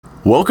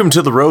Welcome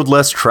to The Road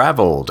Less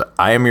Traveled.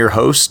 I am your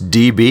host,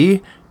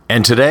 DB,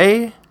 and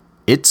today,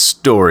 it's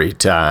story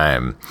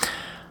time.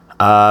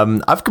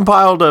 I've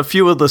compiled a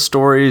few of the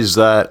stories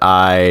that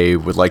I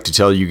would like to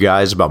tell you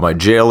guys about my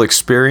jail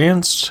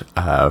experience.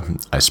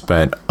 I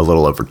spent a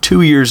little over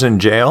 2 years in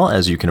jail.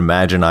 As you can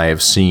imagine, I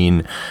have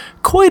seen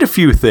quite a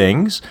few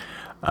things.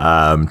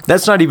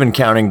 That's not even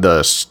counting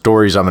the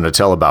stories I'm going to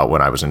tell about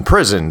when I was in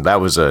prison. That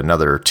was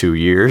another 2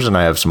 years, and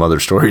I have some other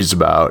stories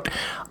about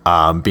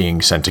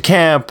being sent to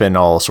camp and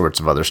all sorts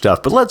of other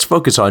stuff. But let's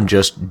focus on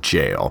just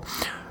jail.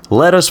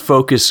 Let us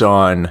focus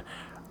on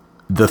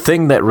the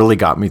thing that really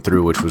got me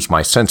through, which was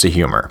my sense of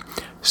humor.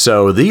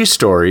 So these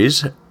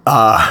stories,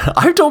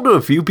 I've told to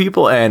a few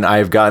people, and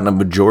I've gotten a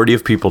majority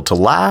of people to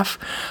laugh.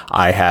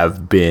 I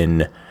have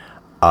been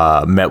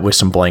met with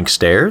some blank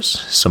stares,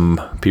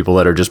 some people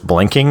that are just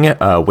blinking,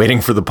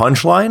 waiting for the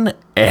punchline,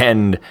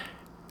 and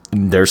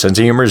their sense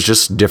of humor is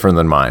just different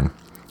than mine.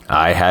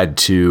 I had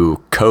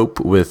to cope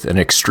with an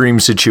extreme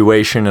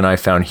situation, and I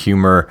found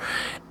humor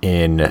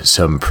in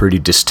some pretty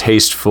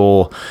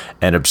distasteful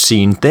and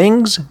obscene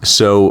things.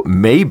 So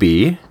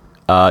maybe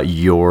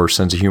your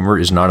sense of humor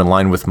is not in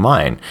line with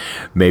mine.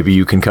 Maybe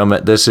you can come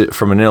at this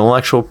from an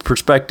intellectual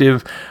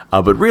perspective,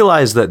 but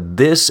realize that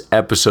this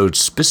episode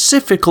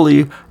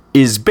specifically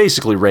is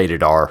basically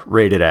rated R,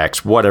 rated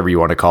X, whatever you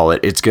want to call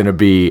it. It's going to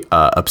be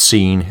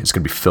obscene. It's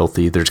going to be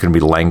filthy. There's going to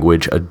be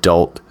language.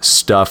 Adult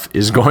stuff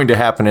is going to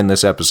happen in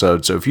this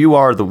episode. So if you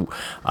are the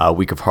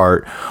weak of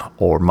heart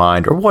or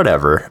mind or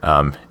whatever,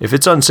 if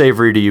it's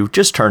unsavory to you,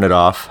 just turn it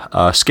off,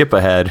 skip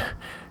ahead,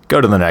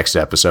 go to the next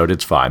episode.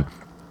 It's fine.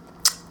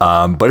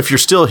 But if you're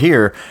still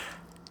here,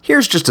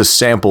 here's just a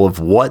sample of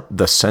what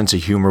the sense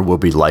of humor will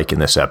be like in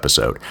this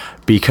episode.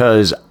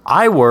 Because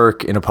I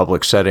work in a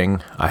public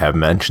setting. I have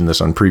mentioned this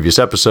on previous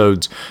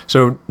episodes.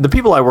 So the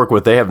people I work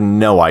with, they have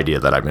no idea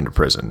that I've been to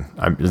prison.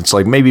 It's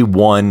like maybe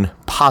one,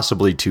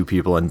 possibly two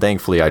people. And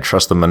thankfully, I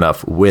trust them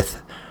enough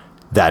with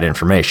that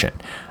information.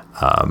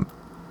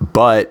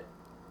 But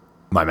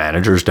my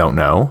managers don't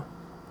know.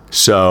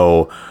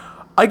 So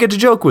I get to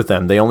joke with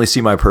them. They only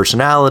see my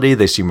personality.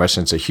 They see my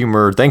sense of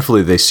humor.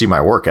 Thankfully, they see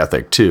my work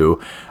ethic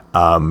too.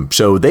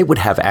 So they would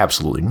have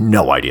absolutely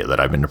no idea that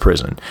I've been to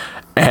prison.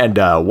 And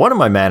one of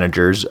my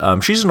managers,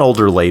 she's an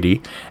older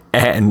lady,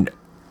 and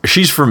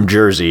she's from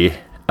Jersey.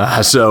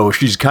 So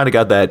she's kind of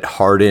got that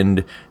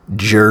hardened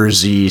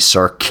Jersey,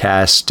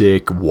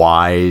 sarcastic,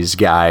 wise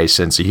guy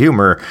sense of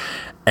humor.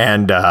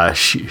 And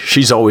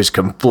she's always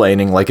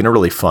complaining, like in a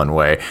really fun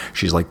way.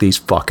 She's like, these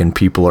fucking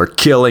people are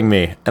killing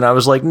me. And I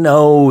was like,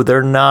 no,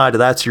 they're not.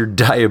 That's your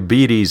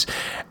diabetes.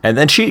 And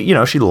then she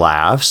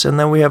laughs, and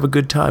then we have a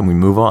good time. We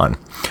move on.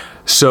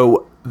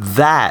 So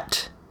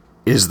that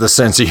is the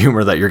sense of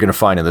humor that you're going to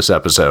find in this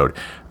episode.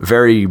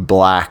 Very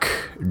black,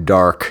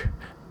 dark,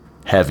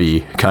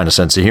 heavy kind of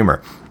sense of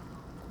humor.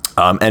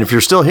 And if you're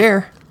still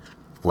here,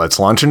 let's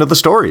launch into the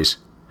stories.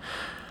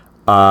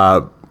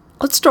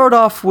 Let's start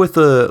off with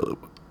a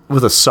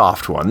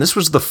soft one. This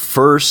was the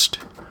first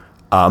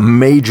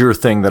major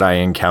thing that I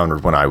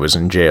encountered when I was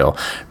in jail,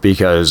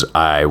 because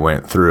I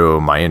went through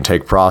my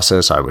intake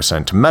process. I was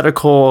sent to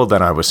medical,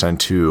 then I was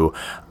sent to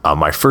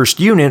my first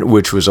unit,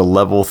 which was a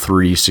level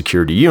 3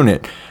 security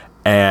unit.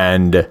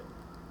 And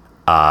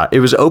it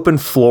was open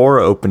floor,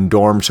 open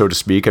dorm, so to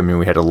speak. I mean,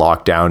 we had to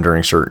lock down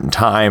during certain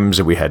times,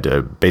 and we had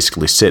to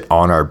basically sit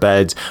on our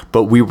beds,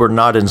 but we were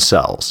not in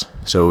cells.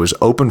 So it was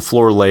open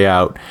floor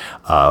layout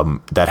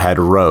that had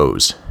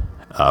rows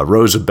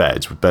of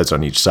beds with beds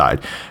on each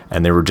side.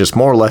 And they were just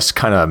more or less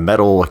kind of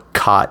metal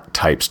cot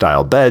type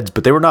style beds,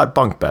 but they were not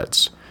bunk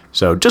beds.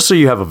 So just so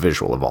you have a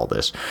visual of all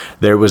this,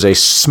 there was a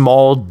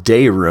small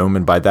day room.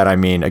 And by that, I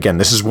mean, again,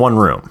 this is one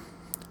room.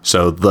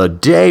 So the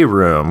day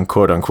room,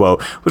 quote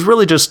unquote, was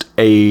really just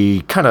a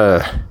kind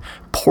of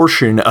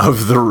portion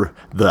of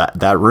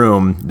that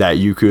room that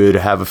you could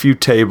have a few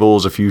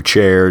tables, a few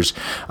chairs.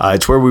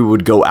 It's where we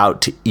would go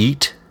out to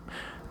eat.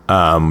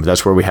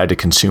 That's where we had to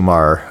consume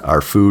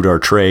our food, our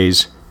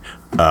trays,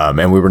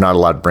 and we were not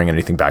allowed to bring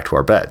anything back to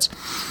our beds.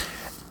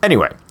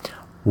 Anyway,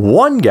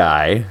 one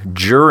guy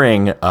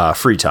during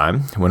free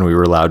time, when we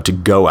were allowed to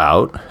go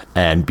out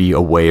and be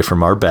away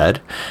from our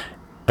bed,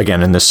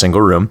 again in this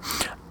single room,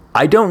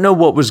 I don't know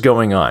what was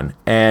going on.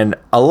 And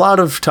a lot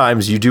of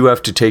times you do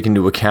have to take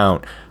into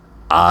account,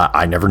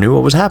 I never knew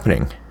what was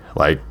happening.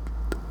 Like,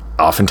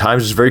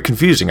 oftentimes it's very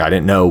confusing. I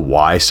didn't know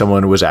why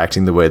someone was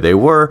acting the way they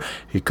were.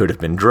 It could have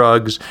been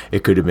drugs.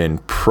 It could have been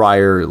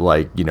prior,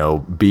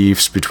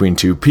 beefs between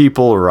two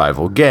people or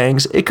rival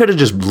gangs. It could have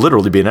just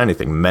literally been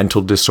anything.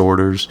 Mental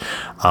disorders.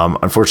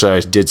 Unfortunately,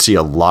 I did see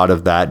a lot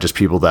of that. Just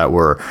people that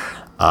were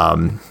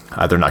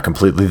either not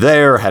completely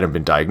there, hadn't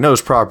been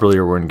diagnosed properly,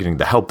 or weren't getting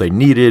the help they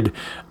needed,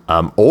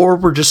 or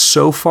were just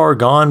so far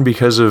gone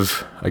because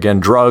of, again,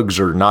 drugs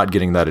or not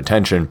getting that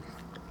attention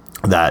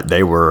that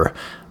they were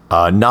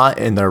not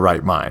in their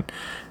right mind.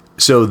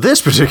 So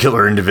this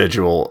particular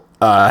individual,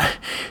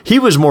 he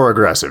was more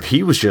aggressive.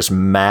 He was just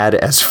mad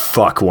as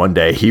fuck one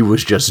day. He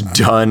was just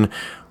done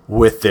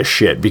with this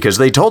shit because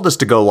they told us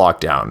to go lock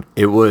down.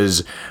 It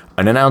was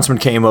an announcement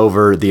came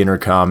over the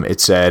intercom.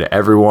 It said,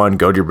 everyone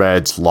go to your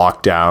beds,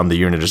 lock down, the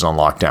unit is on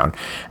lockdown.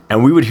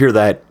 And we would hear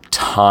that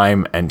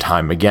time and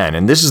time again.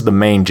 And this is the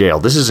main jail.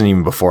 This isn't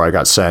even before I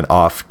got sent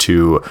off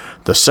to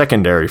the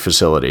secondary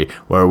facility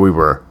where we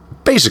were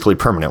basically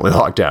permanently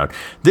locked down.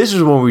 This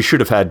is when we should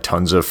have had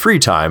tons of free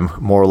time,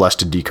 more or less,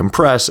 to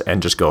decompress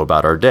and just go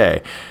about our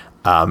day.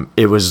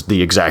 It was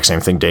the exact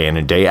same thing day in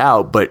and day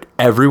out, but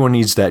everyone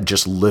needs that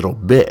just little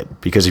bit,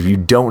 because if you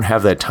don't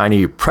have that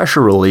tiny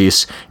pressure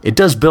release, it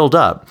does build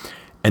up.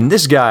 And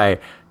this guy,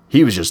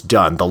 he was just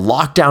done. The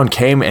lockdown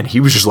came and he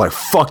was just like,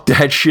 fuck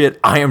that shit.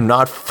 I am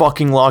not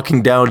fucking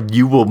locking down.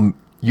 You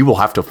will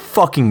have to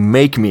fucking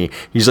make me.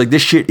 He's like,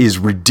 this shit is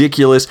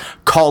ridiculous.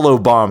 Call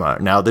Obama.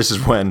 Now, this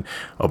is when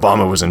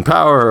Obama was in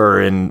power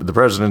or in the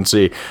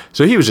presidency.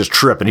 So he was just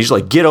tripping. He's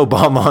like, get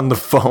Obama on the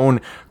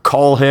phone.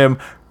 Call him.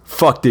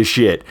 Fuck this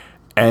shit.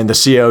 And the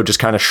CO just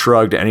kind of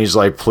shrugged and he's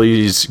like,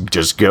 please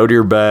just go to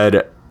your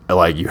bed.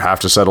 Like, you have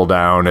to settle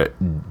down.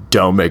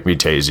 Don't make me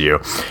tase you.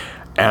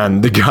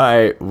 And the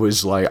guy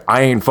was like,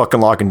 I ain't fucking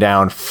locking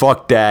down.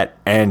 Fuck that.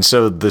 And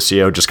so the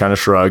CO just kind of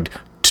shrugged,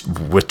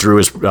 withdrew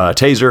his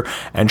taser,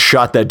 and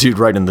shot that dude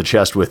right in the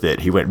chest with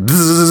it. He went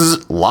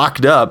bzzz,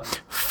 locked up,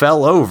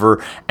 fell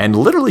over, and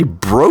literally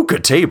broke a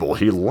table.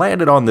 He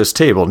landed on this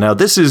table. Now,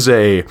 this is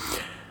a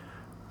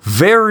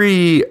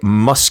very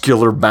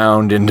muscular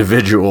bound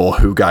individual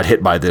who got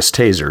hit by this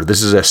taser.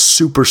 This is a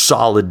super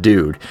solid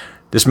dude.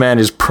 This man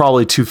is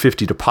probably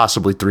 250 to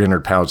possibly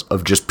 300 pounds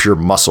of just pure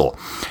muscle.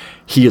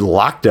 He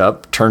locked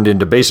up, turned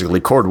into basically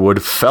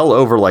cordwood, fell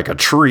over like a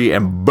tree,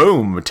 and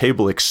boom, the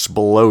table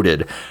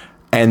exploded.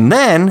 And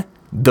then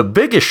the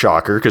biggest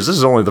shocker, because this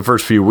is only the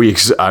first few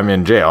weeks I'm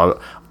in jail,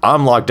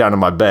 I'm locked down in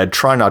my bed,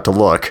 trying not to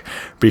look,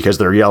 because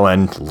they're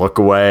yelling, look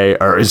away.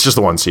 Or it's just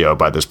the one CO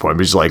by this point.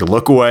 But he's like,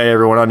 look away,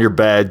 everyone on your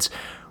beds.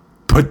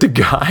 But the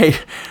guy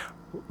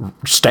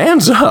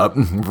stands up,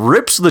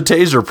 rips the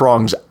taser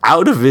prongs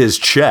out of his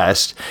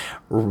chest,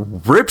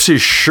 rips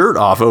his shirt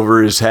off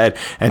over his head,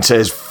 and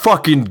says,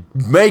 fucking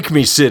make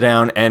me sit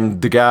down.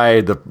 And the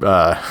guy, the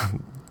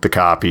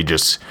cop, he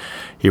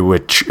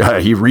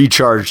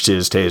recharged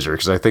his taser,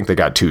 because I think they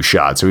got 2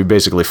 shots. So he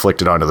basically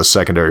flicked it onto the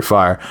secondary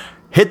fire,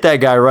 hit that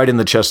guy right in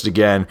the chest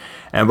again.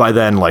 And by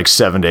then, like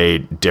 7 to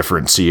 8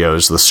 different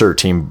COs, the CERT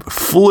team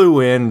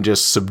flew in,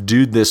 just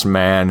subdued this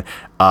man.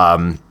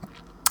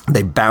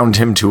 They bound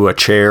him to a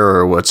chair,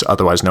 or what's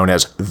otherwise known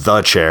as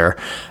the chair.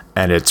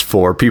 And it's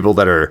for people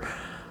that are,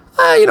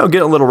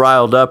 getting a little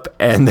riled up,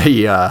 and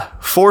they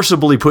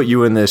forcibly put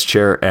you in this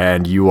chair,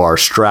 and you are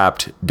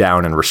strapped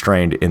down and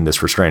restrained in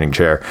this restraining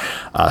chair.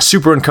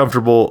 Super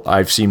uncomfortable.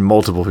 I've seen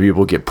multiple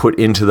people get put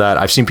into that.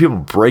 I've seen people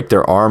break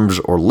their arms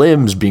or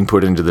limbs being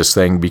put into this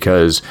thing,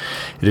 because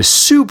it is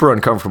super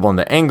uncomfortable, and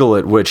the angle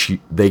at which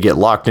they get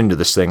locked into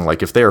this thing,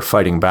 like if they are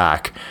fighting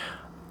back,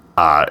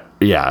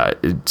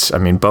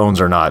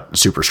 bones are not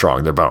super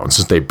strong. They're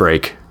bones. They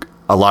break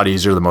a lot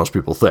easier than most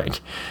people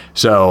think.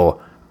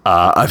 So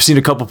I've seen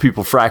a couple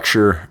people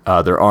fracture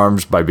their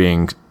arms by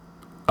being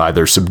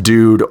either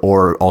subdued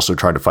or also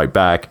trying to fight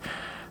back.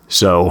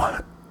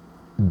 So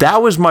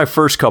that was my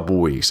first couple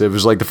weeks. It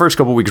was like the first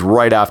couple weeks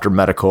right after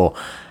medical.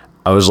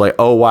 I was like,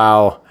 oh,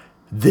 wow,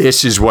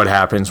 this is what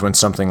happens when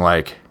something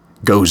like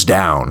goes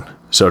down,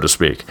 so to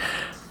speak.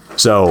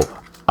 So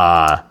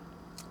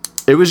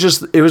it was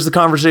the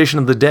conversation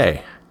of the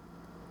day.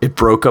 It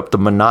broke up the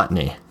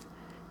monotony.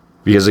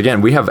 Because, again,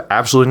 we have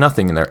absolutely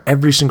nothing in there.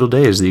 Every single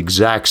day is the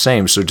exact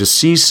same. So to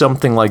see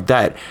something like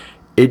that,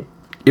 it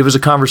was a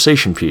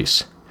conversation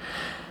piece.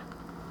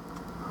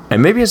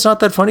 And maybe it's not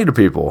that funny to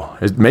people.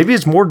 Maybe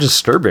it's more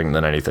disturbing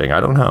than anything. I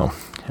don't know.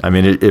 I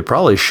mean, it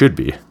probably should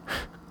be.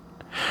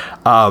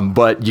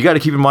 But you got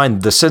to keep in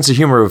mind the sense of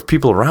humor of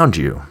people around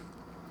you.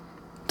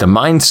 The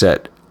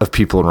mindset of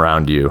people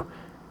around you.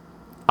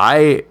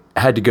 I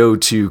had to go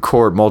to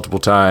court multiple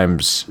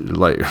times,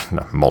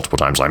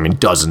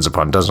 dozens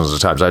upon dozens of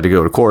times. I had to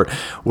go to court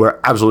where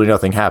absolutely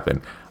nothing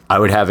happened. I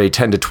would have a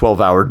 10 to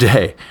 12 hour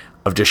day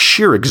of just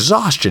sheer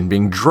exhaustion,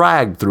 being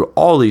dragged through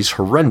all these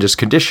horrendous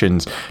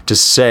conditions to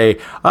say,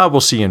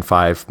 we'll see you in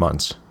 5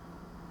 months.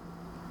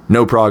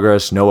 No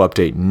progress, no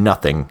update,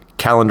 nothing.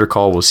 Calendar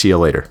call, we'll see you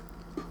later.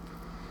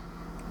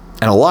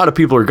 And a lot of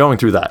people are going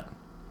through that.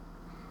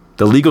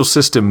 The legal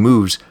system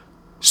moves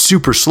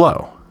super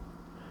slow.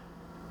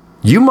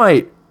 You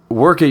might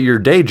work at your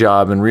day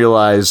job and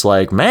realize,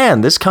 like,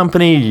 man, this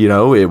company,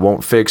 it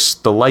won't fix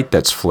the light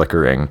that's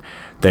flickering.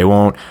 They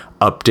won't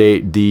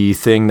update the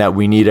thing that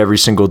we need every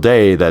single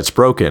day that's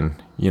broken,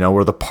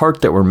 or the part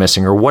that we're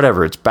missing or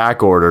whatever. It's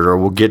back ordered, or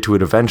we'll get to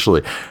it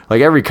eventually.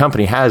 Like, every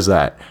company has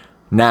that.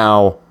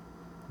 Now,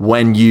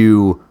 when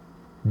you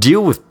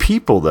deal with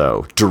people,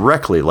 though,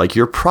 directly, like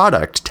your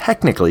product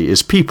technically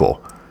is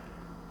people.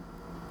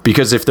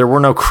 Because if there were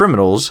no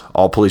criminals,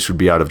 all police would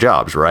be out of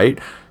jobs, right?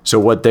 So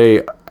what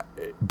they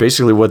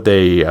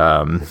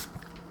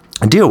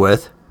deal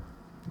with,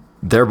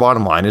 their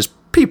bottom line is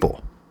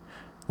people.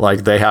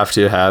 Like, they have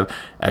to have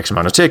X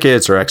amount of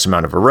tickets or X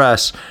amount of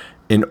arrests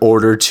in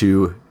order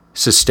to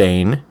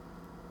sustain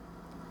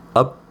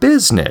a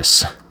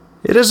business.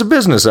 it is a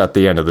business at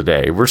the end of the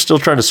day. We're still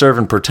trying to serve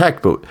and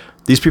protect, but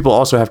these people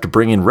also have to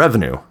bring in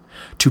revenue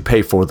to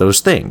pay for those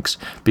things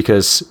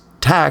because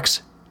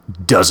tax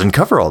doesn't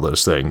cover all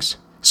those things,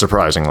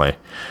 surprisingly.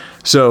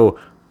 So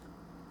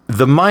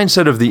the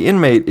mindset of the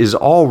inmate is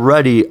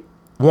already,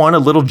 one, a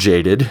little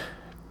jaded,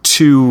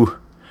 two,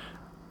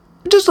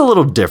 just a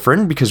little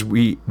different because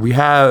we're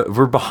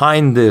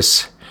behind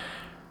this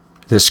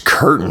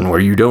curtain where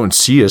you don't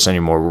see us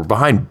anymore. We're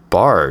behind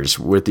bars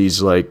with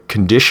these like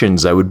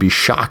conditions that would be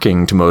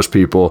shocking to most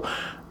people.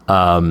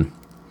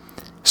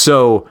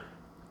 So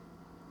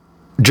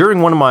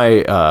during one of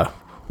my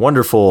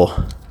wonderful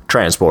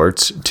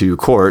transports to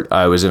court,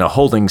 I was in a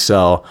holding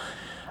cell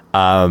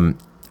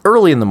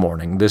early in the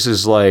morning. This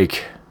is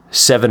like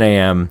 7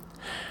 a.m.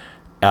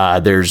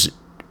 There's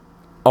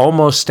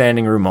almost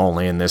standing room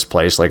only in this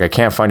place. Like I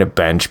can't find a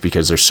bench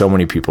because there's so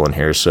many people in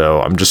here.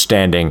 So I'm just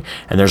standing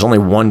and there's only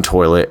one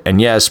toilet. And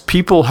yes,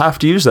 people have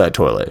to use that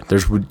toilet.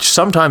 There's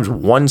sometimes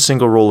one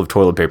single roll of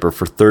toilet paper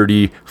for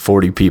 30,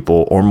 40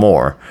 people or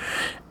more.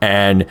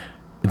 And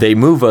they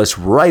move us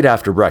right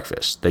after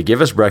breakfast. They give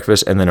us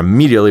breakfast and then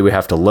immediately we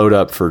have to load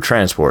up for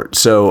transport.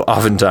 So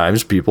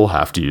oftentimes people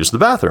have to use the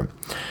bathroom.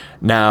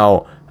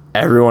 Now,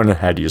 everyone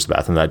had to use the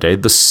bathroom that day.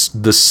 The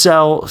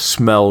cell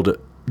smelled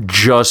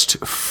just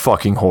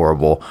fucking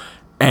horrible.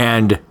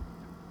 And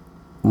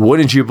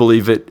wouldn't you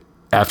believe it,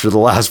 after the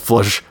last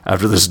flush,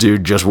 after this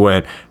dude just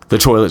went, the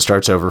toilet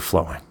starts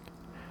overflowing.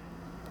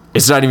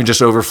 It's not even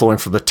just overflowing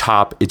from the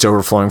top, it's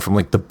overflowing from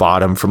like the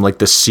bottom, from like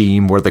the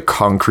seam where the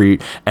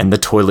concrete and the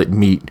toilet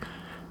meet.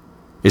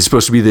 It's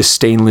supposed to be this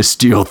stainless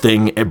steel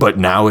thing, but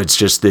now it's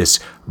just this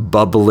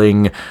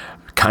bubbling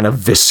kind of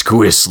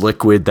viscous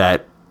liquid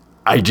that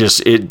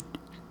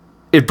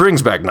it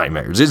brings back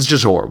nightmares. It's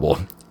just horrible.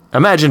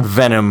 Imagine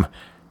Venom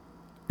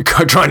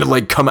trying to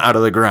like come out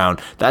of the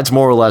ground. That's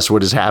more or less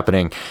what is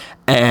happening.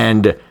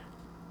 And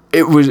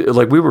it was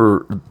like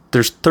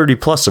there's 30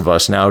 plus of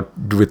us now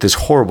with this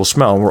horrible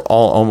smell and we're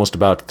all almost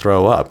about to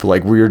throw up.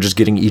 Like we are just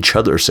getting each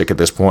other sick at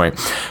this point.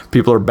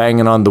 People are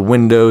banging on the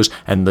windows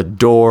and the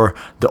door.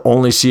 The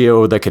only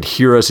CO that could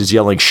hear us is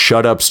yelling,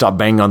 "Shut up, stop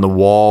banging on the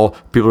wall."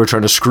 People are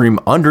trying to scream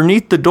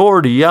underneath the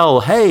door to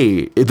yell,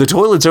 "Hey, the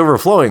toilet's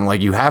overflowing.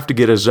 Like you have to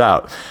get us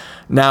out."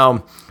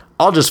 Now,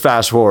 I'll just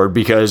fast forward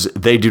because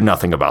they do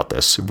nothing about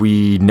this.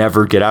 We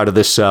never get out of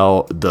this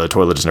cell. The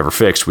toilet is never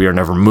fixed. We are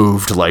never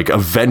moved. Like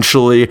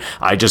eventually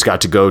I just got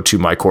to go to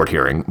my court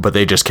hearing, but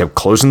they just kept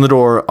closing the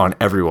door on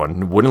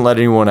everyone. Wouldn't let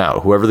anyone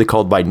out. Whoever they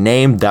called by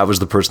name, that was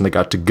the person that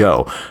got to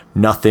go.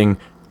 Nothing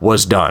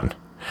was done.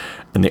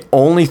 And the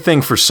only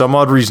thing for some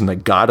odd reason that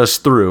got us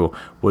through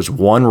was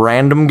one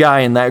random guy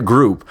in that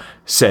group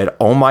said,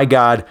 "Oh my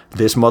God,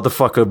 this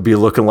motherfucker be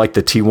looking like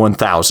the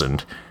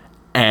T-1000.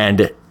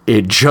 And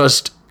it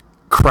just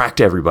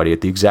cracked everybody at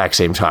the exact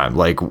same time.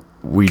 Like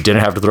we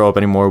didn't have to throw up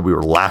anymore. We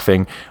were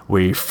laughing.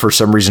 We, for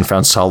some reason,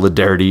 found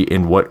solidarity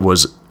in what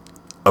was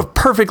a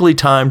perfectly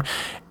timed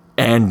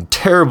and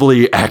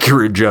terribly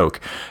accurate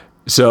joke.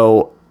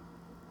 So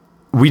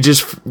we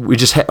just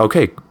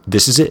okay,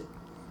 this is it.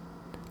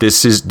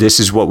 This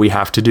is what we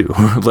have to do.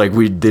 Like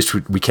we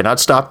cannot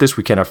stop this.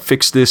 We cannot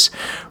fix this.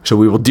 So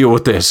we will deal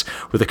with this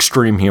with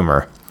extreme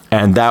humor.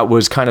 And that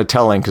was kind of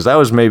telling because that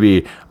was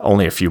maybe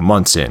only a few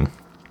months in.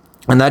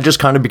 And that just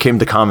kind of became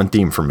the common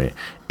theme for me.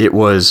 It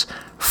was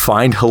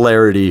find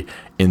hilarity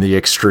in the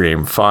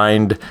extreme.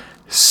 Find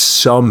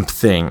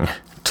something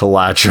to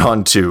latch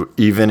onto,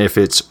 even if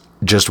it's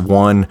just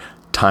one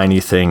tiny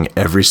thing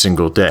every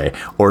single day,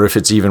 or if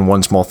it's even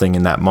one small thing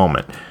in that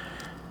moment.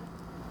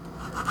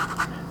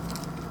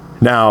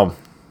 Now,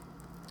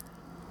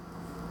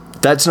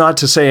 that's not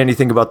to say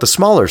anything about the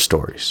smaller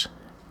stories.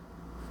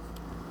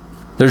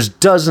 There's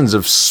dozens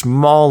of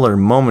smaller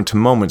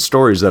moment-to-moment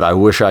stories that I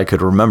wish I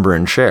could remember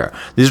and share.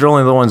 These are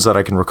only the ones that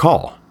I can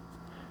recall.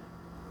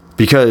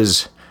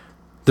 Because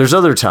there's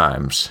other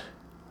times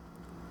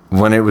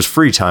when it was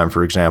free time,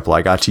 for example,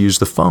 I got to use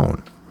the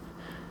phone.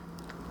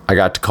 I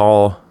got to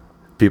call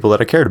people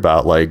that I cared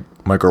about, like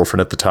my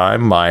girlfriend at the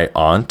time, my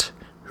aunt,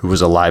 who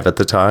was alive at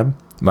the time,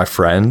 my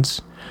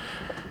friends,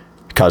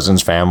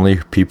 cousins,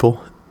 family,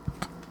 people,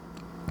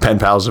 pen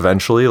pals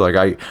eventually.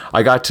 Like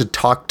I got to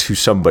talk to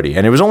somebody,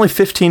 and it was only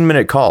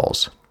 15-minute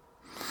calls.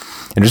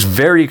 It was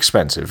very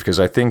expensive because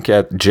I think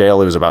at jail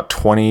it was about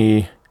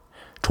 20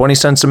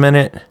 cents a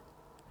minute.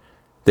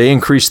 They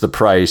increased the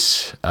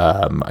price.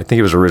 I think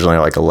it was originally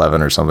like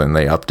 11 or something.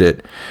 They upped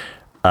it.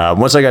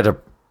 Once I got to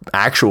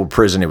actual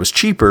prison, it was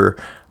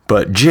cheaper,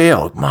 but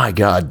jail, my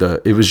God,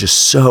 it was just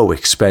so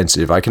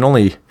expensive. I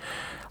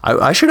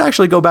should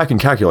actually go back and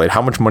calculate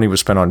how much money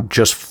was spent on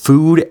just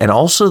food and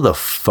also the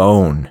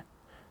phone.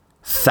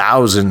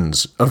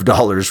 Thousands of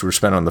dollars were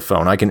spent on the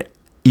phone. I can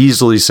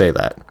easily say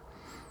that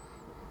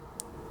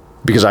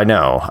because I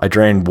know I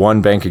drained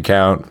one bank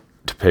account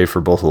to pay for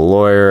both the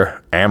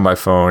lawyer and my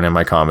phone and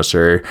my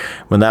commissary.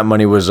 When that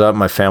money was up,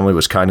 my family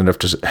was kind enough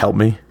to help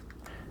me,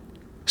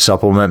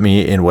 supplement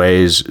me in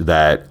ways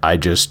that I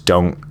just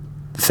don't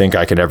think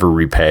I can ever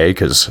repay.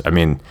 Because I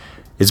mean,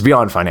 it's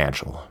beyond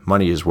financial.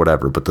 Money is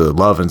whatever, but the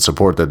love and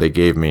support that they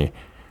gave me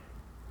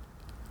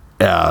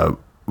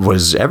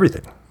was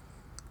everything.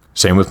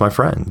 Same with my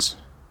friends.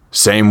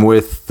 Same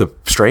with the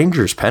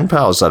strangers, pen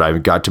pals that I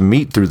got to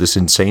meet through this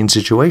insane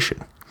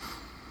situation.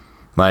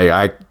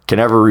 I can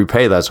never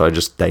repay that, so I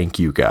just thank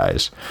you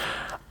guys.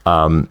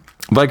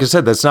 Like I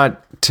said, that's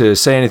not to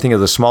say anything of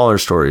the smaller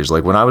stories.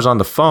 Like when I was on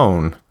the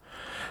phone,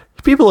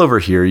 people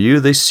overhear you,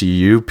 they see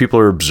you, people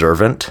are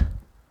observant.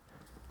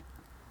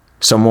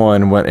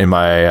 Someone went in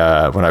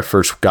my, when I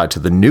first got to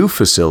the new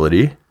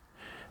facility,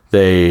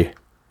 they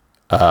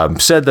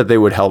said that they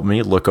would help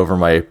me look over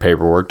my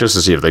paperwork just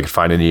to see if they could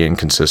find any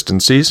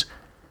inconsistencies.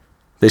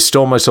 They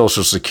stole my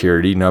social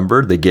security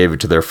number. They gave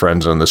it to their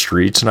friends on the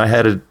streets, and I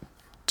had an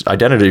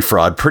identity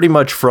fraud pretty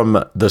much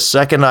from the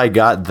second I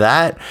got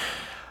that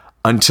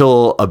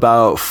until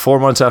about 4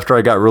 months after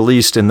I got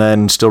released, and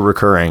then still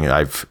recurring.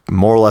 I've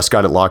more or less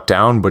got it locked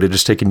down, but it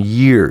has taken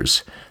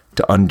years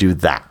to undo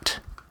that.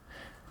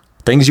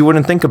 Things you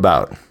wouldn't think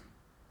about.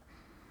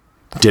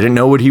 Didn't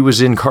know what he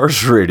was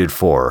incarcerated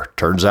for.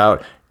 Turns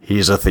out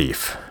he's a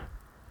thief.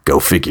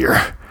 Go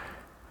figure.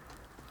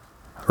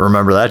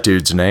 Remember that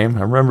dude's name.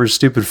 I remember his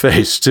stupid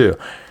face too.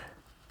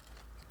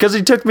 Because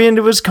he took me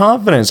into his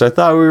confidence. I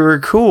thought we were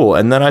cool.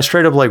 And then I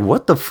straight up like,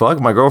 what the fuck?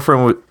 My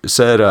girlfriend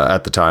said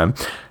at the time,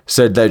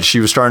 said that she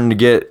was starting to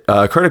get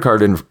credit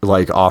card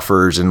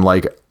offers, and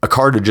like a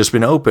card had just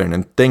been opened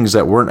and things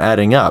that weren't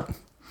adding up.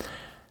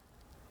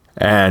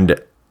 And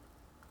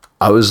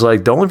I was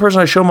like, the only person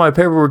I showed my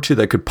paperwork to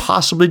that could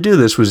possibly do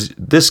this was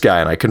this guy.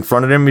 And I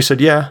confronted him. He said,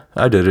 yeah,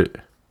 I did it.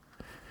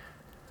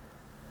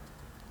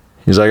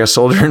 He's like, I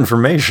sold your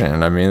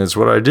information. I mean, that's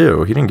what I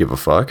do. He didn't give a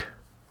fuck.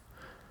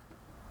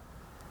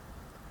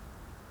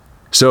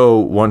 So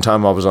one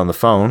time I was on the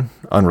phone,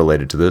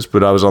 unrelated to this,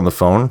 but I was on the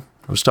phone.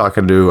 I was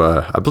talking to,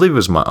 I believe it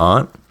was my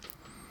aunt.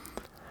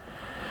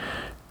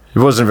 It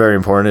wasn't very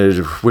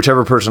important.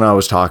 Whichever person I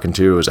was talking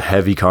to, it was a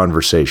heavy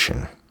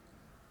conversation.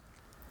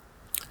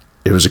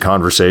 It was a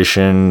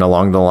conversation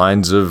along the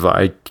lines of,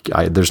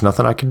 there's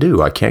nothing I can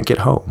do. I can't get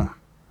home.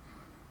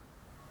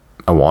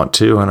 I want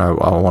to, and I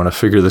want to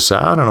figure this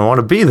out, and I want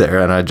to be there,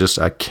 and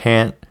I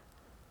can't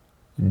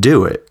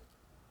do it.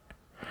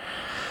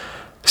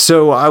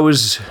 So I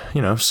was,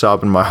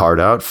 sobbing my heart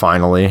out.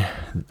 Finally,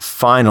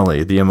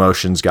 the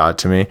emotions got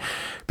to me,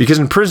 because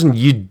in prison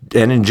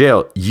and in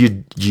jail,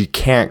 you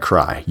can't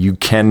cry. You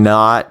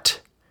cannot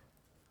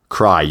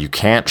cry. You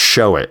can't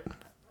show it.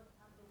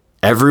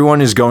 Everyone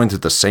is going through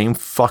the same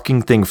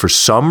fucking thing for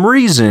some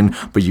reason,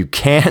 but you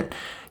can't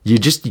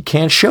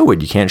show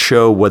it. You can't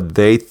show what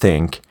they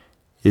think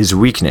is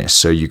weakness.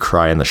 So you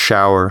cry in the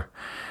shower,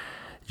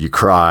 you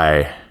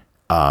cry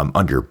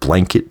under your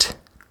blanket,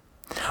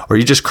 or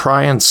you just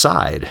cry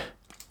inside,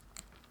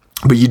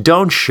 but you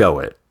don't show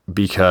it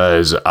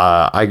because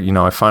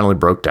I finally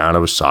broke down. I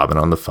was sobbing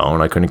on the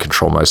phone. I couldn't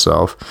control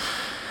myself.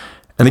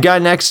 And the guy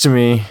next to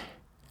me,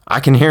 I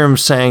can hear him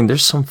saying,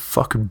 there's some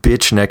fucking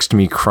bitch next to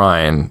me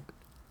crying.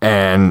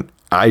 And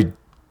that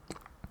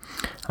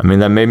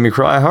made me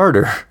cry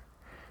harder.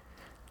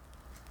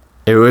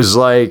 It was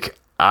like,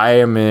 I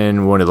am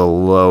in one of the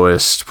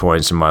lowest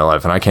points in my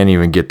life, and I can't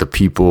even get the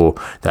people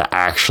that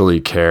actually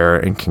care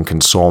and can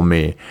console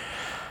me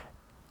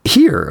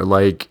here.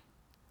 Like,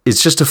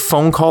 it's just a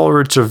phone call or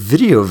it's a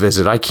video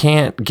visit. I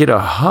can't get a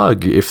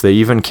hug if they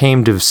even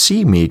came to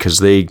see me, because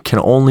they can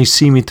only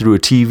see me through a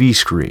TV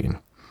screen.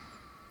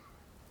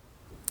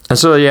 And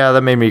so, yeah,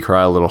 that made me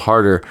cry a little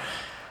harder.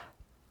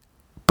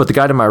 But the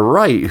guy to my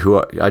right,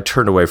 who I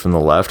turned away from the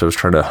left, I was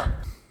trying to,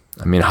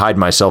 hide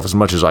myself as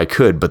much as I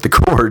could, but the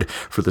cord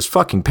for this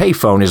fucking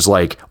payphone is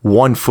like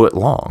 1 foot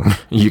long.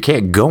 You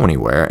can't go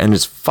anywhere, and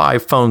it's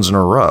 5 phones in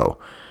a row.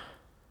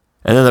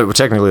 And then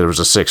technically there was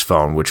a 6th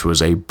phone, which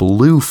was a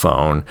blue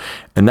phone,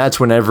 and that's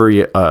whenever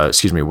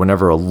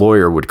a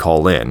lawyer would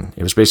call in.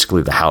 It was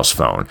basically the house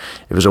phone.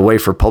 It was a way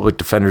for public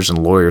defenders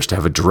and lawyers to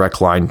have a direct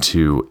line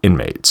to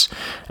inmates,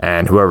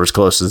 and whoever's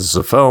closest to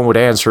the phone would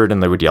answer it,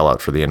 and they would yell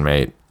out for the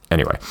inmate.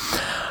 Anyway,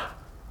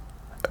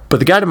 but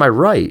the guy to my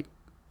right,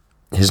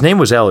 his name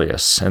was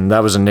Elias, and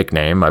that was a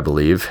nickname, I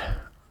believe.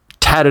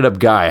 Tatted up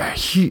guy,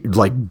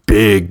 like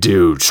big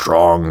dude,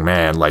 strong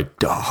man,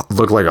 looked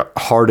like a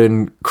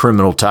hardened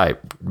criminal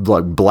type,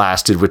 like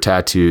blasted with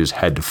tattoos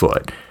head to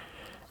foot.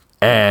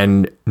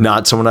 And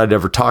not someone I'd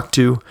ever talked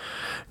to,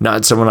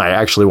 not someone I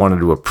actually wanted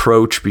to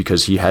approach,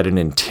 because he had an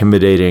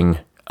intimidating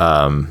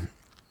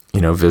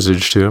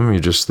visage to him.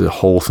 The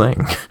whole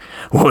thing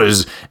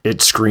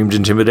it screamed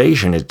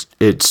intimidation.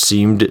 It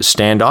seemed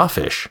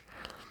standoffish.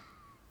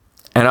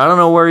 And I don't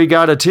know where he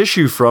got a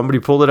tissue from, but he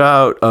pulled it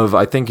out of,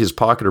 I think, his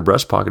pocket or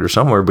breast pocket or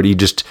somewhere, but he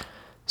just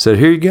said,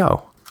 here you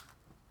go.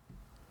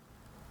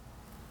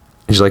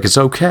 He's like, it's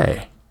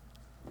okay.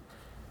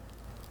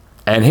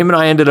 And him and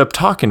I ended up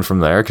talking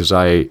from there, because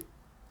I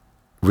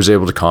was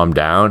able to calm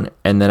down.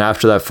 And then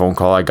after that phone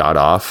call, I got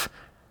off,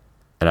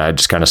 and I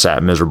just kind of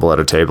sat miserable at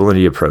a table, and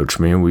he approached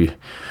me, and we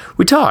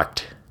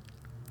talked.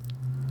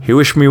 He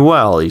wished me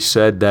well. He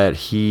said that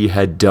he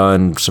had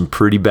done some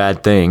pretty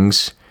bad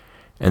things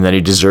and that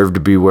he deserved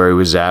to be where he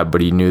was at, but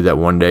he knew that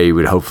one day he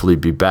would hopefully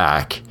be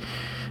back,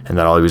 and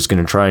that all he was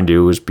going to try and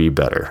do was be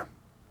better.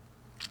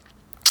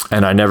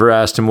 And I never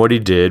asked him what he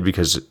did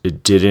because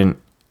it didn't,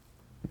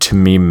 to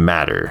me,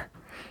 matter.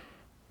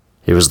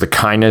 It was the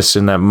kindness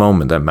in that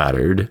moment that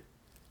mattered,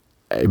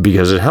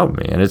 because it helped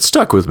me and it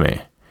stuck with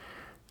me.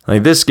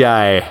 Like, this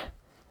guy,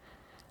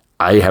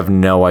 I have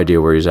no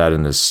idea where he's at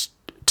in this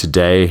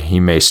today. He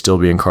may still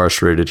be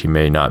incarcerated. He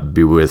may not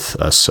be with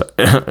us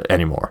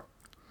anymore.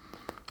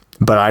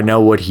 But I know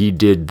what he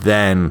did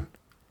then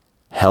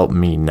helped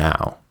me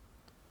now.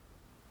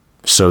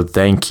 So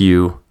thank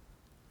you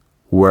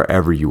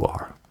wherever you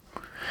are.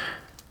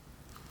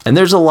 And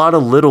there's a lot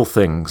of little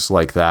things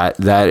like that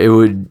it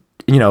would,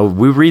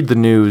 we read the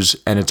news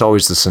and it's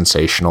always the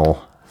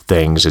sensational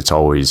things. It's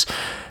always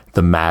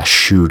the mass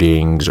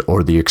shootings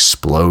or the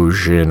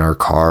explosion or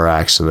car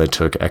accident that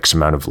took X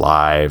amount of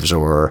lives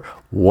or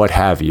what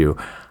have you.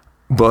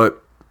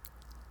 But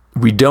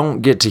we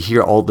don't get to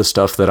hear all the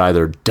stuff that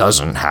either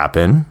doesn't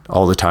happen,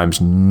 all the times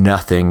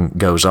nothing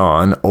goes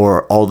on,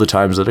 or all the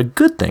times that a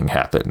good thing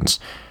happens,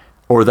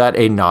 or that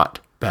a not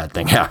bad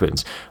thing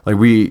happens. Like,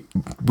 we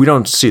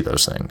don't see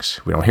those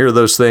things. We don't hear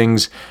those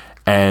things,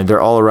 and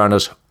they're all around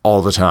us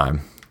all the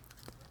time.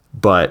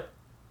 But,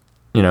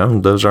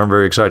 those aren't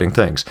very exciting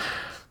things.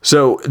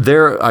 So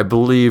there, I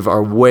believe,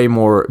 are way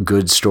more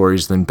good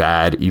stories than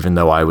bad, even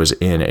though I was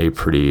in a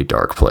pretty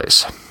dark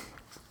place.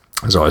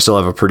 So I still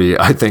have a pretty,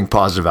 I think,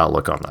 positive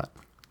outlook on that.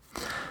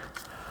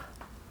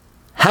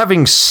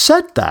 Having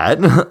said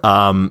that,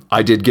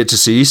 I did get to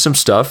see some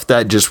stuff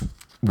that just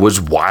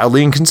was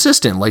wildly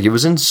inconsistent. Like, it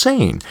was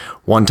insane.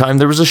 One time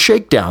there was a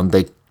shakedown.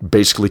 They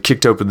basically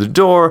kicked open the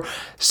door,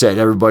 said,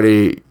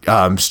 everybody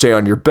stay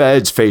on your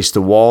beds, face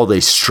the wall. They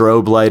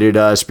strobe lighted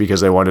us because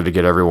they wanted to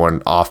get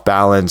everyone off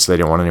balance. They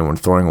didn't want anyone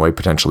throwing away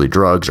potentially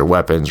drugs or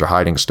weapons or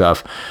hiding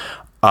stuff.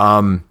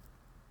 And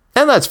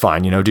that's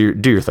fine.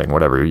 Do your thing,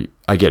 whatever.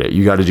 I get it.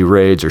 You got to do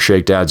raids or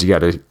shakedowns. You got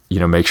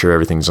to, make sure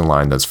everything's in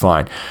line. That's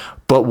fine.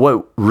 But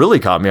what really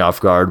caught me off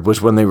guard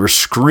was when they were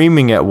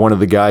screaming at one of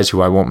the guys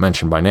who I won't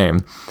mention by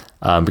name,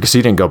 because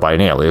he didn't go by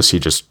an alias. He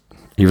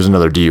was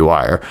another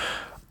DUIer,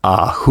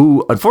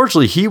 who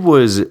unfortunately he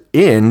was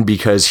in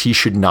because he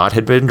should not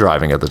have been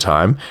driving at the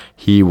time.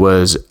 He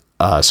was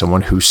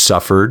someone who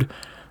suffered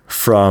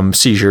from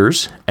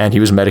seizures, and he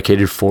was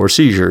medicated for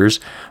seizures,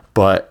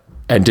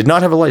 and did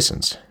not have a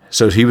license.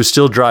 So he was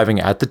still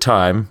driving at the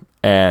time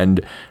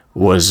and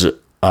was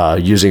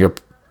using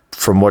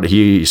from what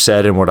he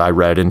said and what I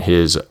read in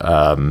his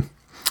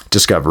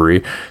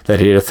discovery, that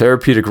he had a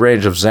therapeutic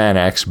range of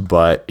Xanax,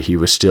 but he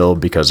was still,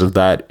 because of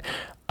that,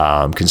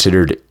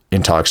 considered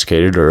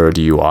intoxicated or a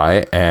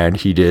DUI, and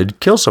he did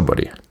kill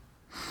somebody.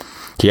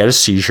 He had a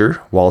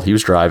seizure while he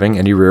was driving,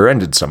 and he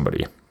rear-ended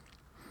somebody.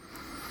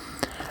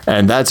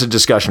 And that's a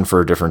discussion for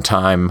a different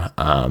time.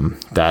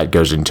 That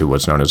goes into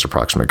what's known as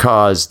approximate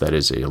cause. That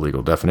is a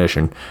legal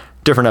definition.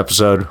 Different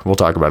episode. We'll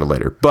talk about it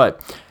later.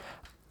 But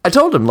I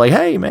told him, like,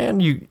 hey,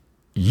 man,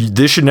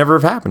 this should never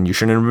have happened. You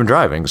shouldn't have been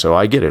driving. So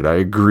I get it. I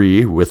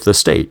agree with the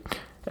state.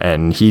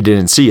 And he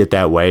didn't see it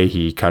that way.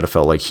 He kind of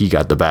felt like he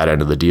got the bad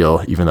end of the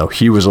deal, even though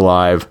he was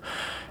alive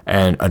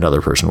and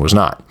another person was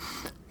not.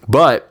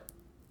 But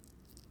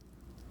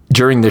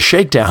during the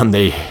shakedown,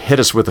 they hit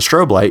us with a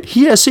strobe light.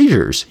 He has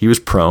seizures. He was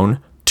prone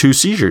to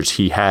seizures.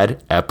 He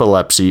had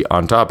epilepsy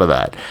on top of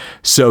that.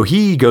 So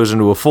he goes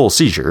into a full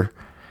seizure,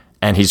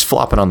 and he's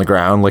flopping on the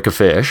ground like a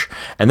fish,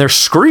 and they're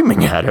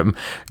screaming at him,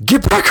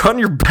 get back on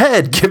your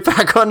bed, get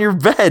back on your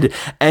bed.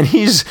 And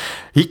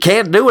he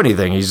can't do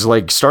anything. He's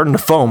like starting to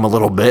foam a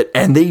little bit,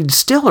 and they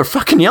still are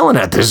fucking yelling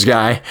at this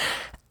guy.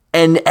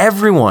 And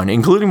everyone,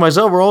 including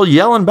myself, were all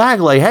yelling back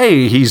like,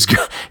 hey, he's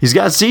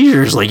got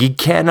seizures. Like, he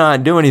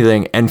cannot do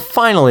anything. And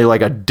finally,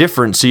 like, a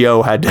different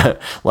CO had to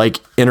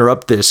like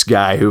interrupt this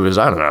guy who was,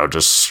 I don't know,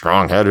 just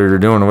strong-headed or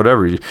doing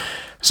whatever.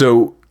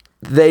 So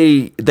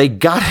they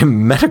got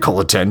him medical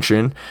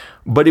attention,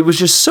 but it was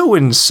just so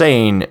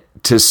insane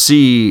to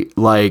see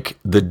like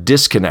the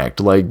disconnect.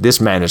 Like, this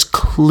man is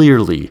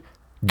clearly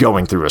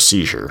going through a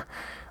seizure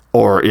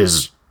or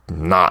is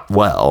not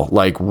well.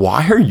 Like,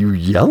 why are you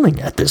yelling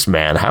at this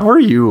man? How are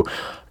you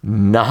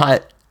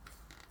not?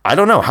 I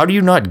don't know. How do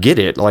you not get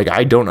it? Like,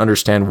 I don't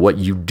understand what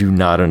you do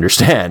not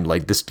understand.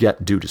 Like, this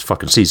dude is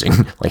fucking seizing.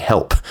 Like,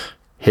 help.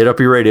 Hit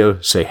up your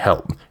radio, say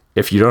help.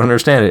 If you don't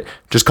understand it,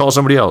 just call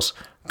somebody else.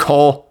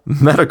 Call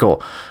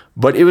medical.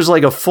 But it was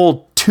like a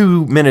full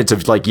 2 minutes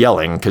of like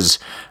yelling, because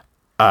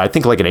I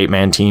think like an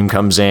 8-man team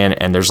comes in,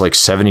 and there's like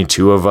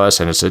 72 of us,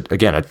 and it's a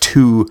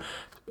two.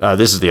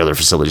 This is the other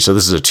facility, so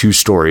this is a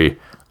 2-story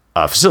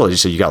facility.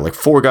 So you got like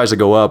 4 guys that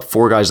go up,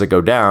 4 guys that go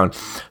down.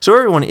 So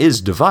everyone is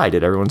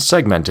divided. Everyone's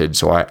segmented.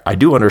 So I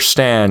do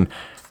understand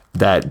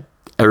that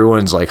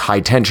everyone's like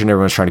high tension.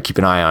 Everyone's trying to keep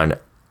an eye on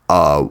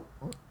a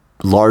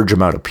large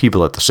amount of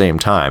people at the same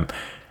time.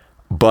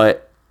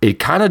 But it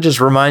kind of just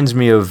reminds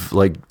me of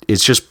like,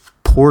 it's just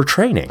poor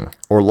training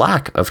or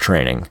lack of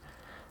training.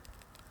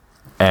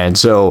 And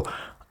so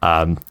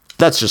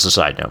that's just a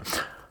side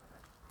note.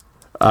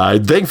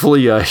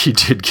 Thankfully, he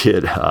did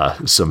get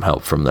some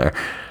help from there.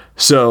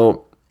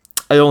 So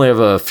I only have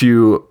a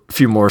few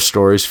more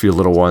stories, few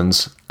little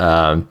ones.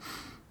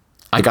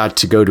 I got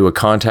to go to a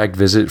contact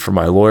visit for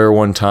my lawyer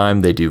one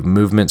time. They do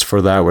movements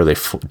for that where they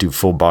do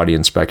full body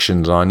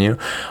inspections on you.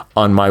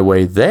 On my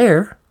way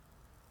there,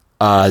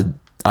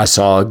 I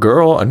saw a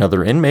girl,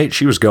 another inmate.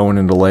 She was going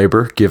into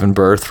labor, giving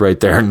birth right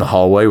there in the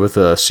hallway with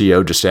a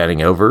CO just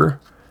standing over her.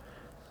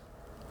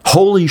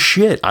 Holy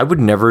shit. I would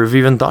never have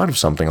even thought of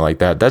something like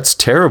that. That's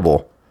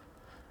terrible.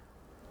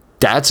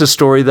 That's a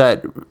story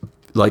that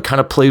like kind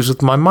of plays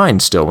with my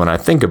mind still when I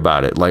think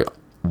about it. Like,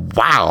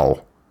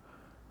 wow,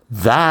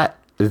 that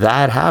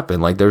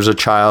happened. Like there's a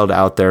child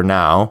out there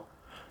now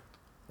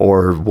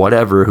or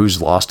whatever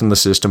who's lost in the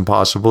system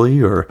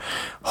possibly, or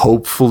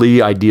hopefully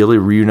ideally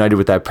reunited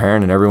with that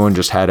parent, and everyone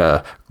just had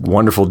a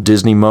wonderful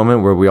Disney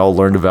moment where we all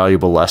learned a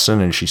valuable lesson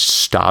and she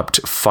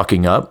stopped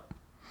fucking up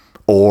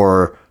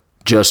or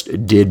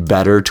just did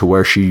better to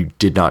where she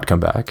did not come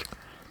back.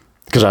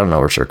 Because I don't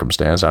know her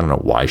circumstance. I don't know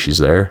why she's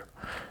there.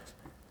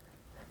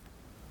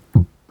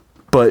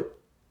 But,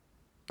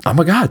 oh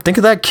my God, think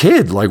of that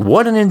kid. Like,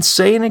 what an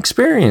insane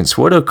experience.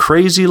 What a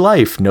crazy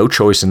life. No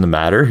choice in the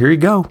matter. Here you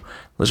go.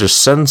 Let's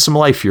just send some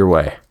life your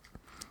way.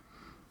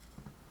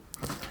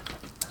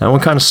 That one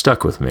kind of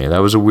stuck with me. That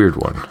was a weird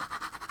one.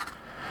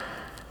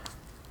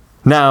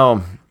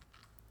 Now,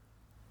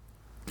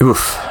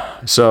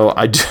 so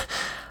I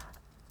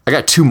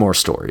got two more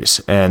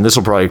stories, and this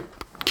will probably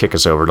kick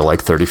us over to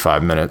like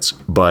 35 minutes.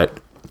 But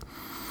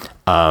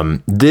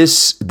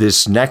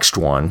this next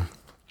one,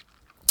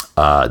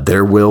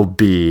 there will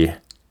be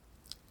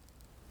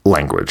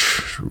language,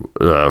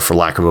 for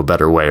lack of a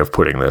better way of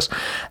putting this.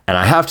 And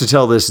I have to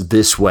tell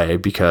this way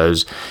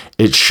because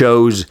it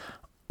shows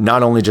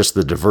not only just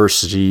the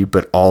diversity,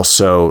 but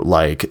also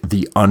like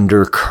the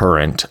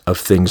undercurrent of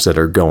things that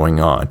are going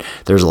on.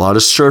 There's a lot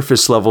of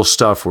surface level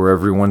stuff where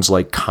everyone's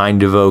like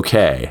kind of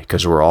okay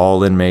because we're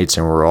all inmates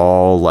and we're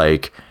all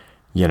like,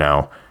 you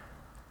know,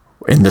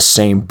 in the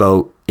same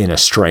boat in a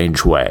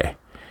strange way.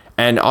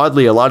 And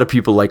oddly, a lot of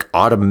people like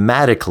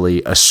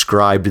automatically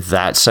ascribed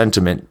that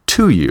sentiment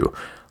to you.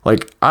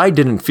 Like, I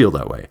didn't feel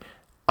that way.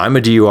 I'm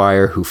a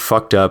DUIer who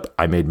fucked up.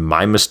 I made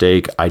my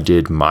mistake. I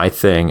did my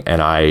thing and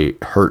I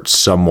hurt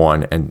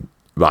someone. And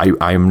I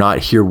am not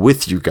here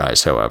with you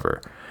guys,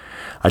 however.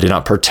 I did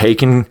not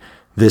partake in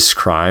this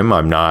crime.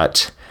 I'm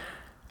not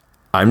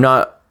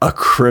a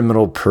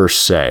criminal per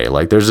se.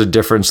 Like, there's a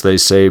difference, they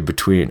say,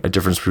 between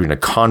a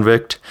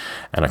convict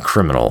and a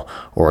criminal,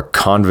 or a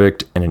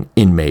convict and an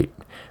inmate.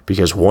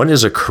 Because one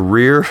is a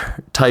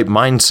career type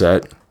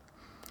mindset,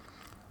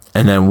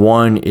 and then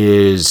one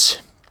is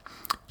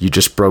you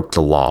just broke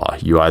the law.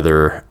 You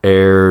either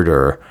erred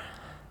or,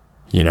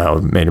 you know,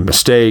 made a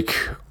mistake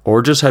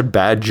or just had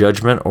bad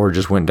judgment or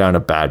just went down a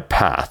bad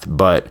path.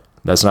 But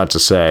that's not to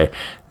say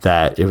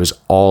that it was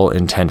all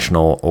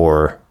intentional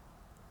or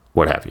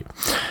what have you.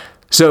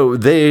 So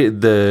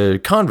the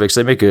convicts,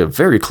 they make a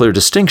very clear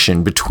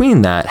distinction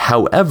between that.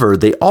 However,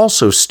 they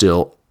also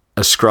still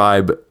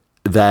ascribe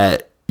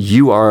that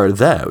you are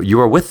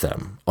with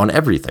them on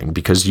everything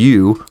because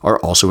you are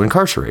also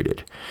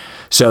incarcerated.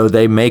 So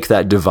they make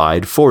that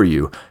divide for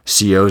you.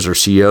 COs are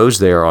COs,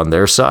 they are on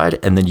their side,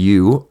 and then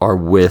you are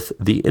with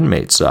the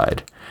inmate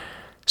side.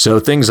 So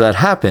things that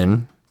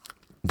happen,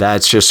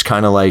 that's just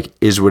kind of like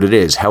is what it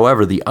is.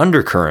 However, the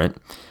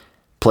undercurrent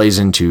plays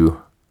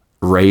into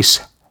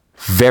race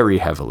very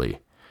heavily.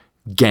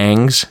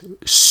 Gangs,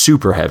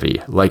 super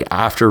heavy. Like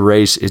after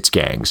race, it's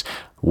gangs.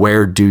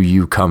 Where do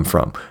you come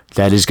from?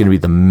 That is going to be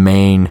the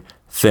main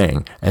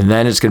thing. And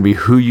then it's going to be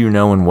who you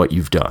know and what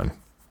you've done.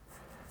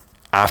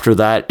 After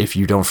that, if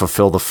you don't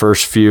fulfill the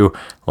first few,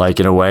 like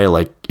in a way,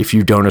 like if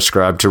you don't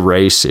ascribe to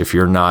race, if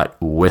you're not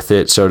with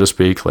it, so to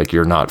speak, like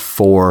you're not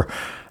for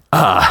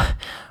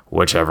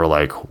whichever,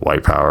 like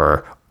white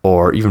power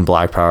or even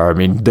black power. I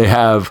mean, they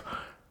have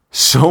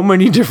so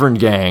many different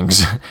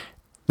gangs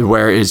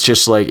where it's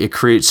just like it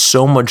creates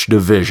so much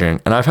division.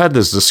 And I've had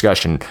this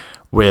discussion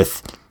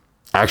with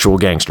actual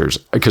gangsters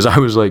because I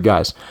was like,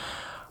 guys,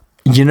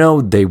 you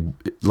know, they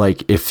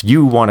like if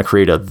you want to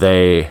create a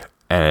they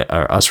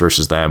or us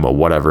versus them or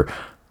whatever,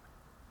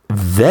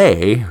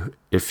 they,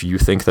 if you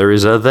think there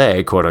is a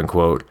they, quote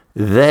unquote,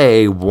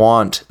 they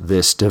want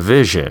this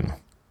division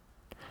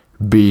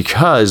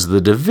because the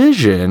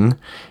division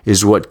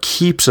is what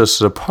keeps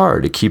us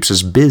apart. It keeps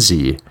us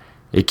busy.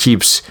 It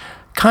keeps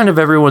kind of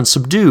everyone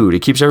subdued.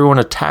 It keeps everyone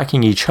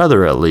attacking each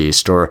other at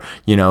least, or,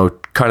 you know,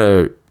 kind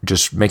of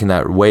just making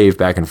that wave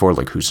back and forth,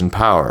 like who's in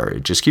power.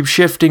 It just keeps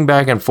shifting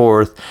back and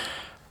forth.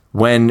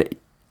 When,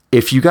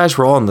 if you guys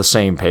were all on the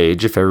same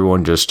page, if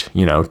everyone just,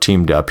 you know,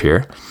 teamed up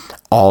here,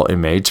 all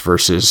inmates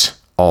versus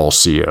all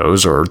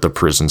COs or the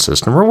prison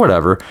system or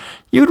whatever,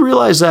 you'd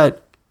realize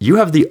that you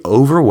have the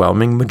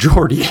overwhelming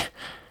majority.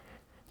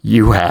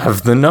 You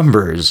have the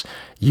numbers.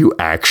 You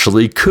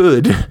actually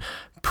could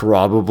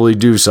probably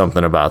do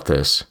something about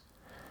this.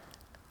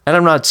 And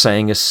I'm not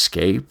saying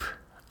escape.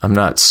 I'm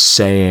not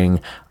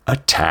saying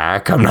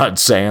attack. I'm not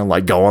saying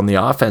like go on the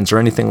offense or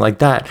anything like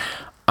that.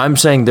 I'm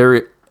saying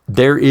there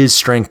there is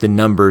strength in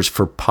numbers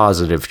for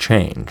positive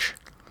change.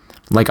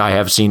 Like, I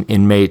have seen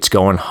inmates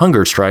go on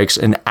hunger strikes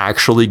and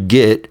actually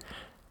get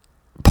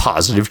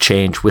positive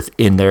change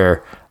within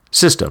their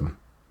system.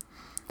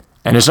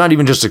 And it's not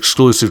even just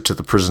exclusive to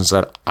the prisons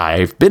that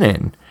I've been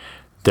in.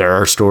 There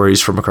are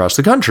stories from across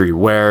the country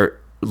where,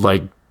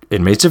 like,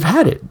 inmates have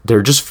had it.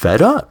 They're just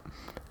fed up.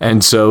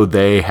 And so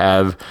they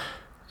have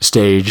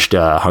staged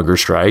hunger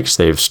strikes.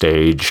 They've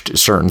staged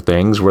certain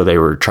things where they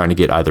were trying to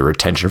get either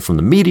attention from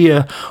the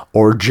media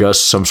or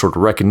just some sort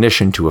of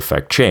recognition to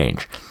affect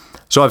change.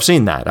 So I've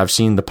seen that. I've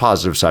seen the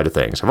positive side of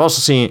things. I've also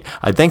seen,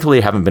 I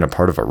thankfully haven't been a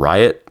part of a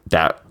riot.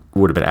 That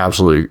would have been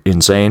absolutely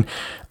insane.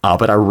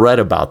 But I read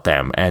about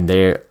them, and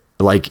they,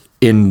 like,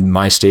 in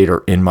my state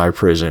or in my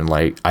prison,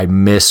 like, I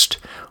missed,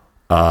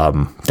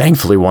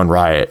 thankfully, one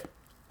riot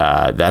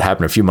that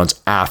happened a few months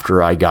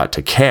after I got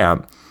to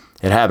camp.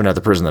 It happened at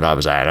the prison that I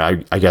was at.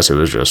 I guess it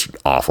was just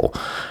awful.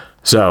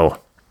 So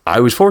I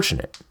was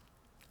fortunate.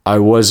 I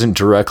wasn't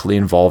directly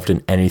involved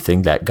in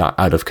anything that got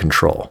out of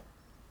control,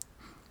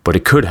 but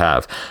it could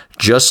have,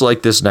 just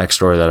like this next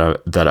story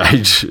that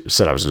I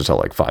said I was going to tell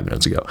like 5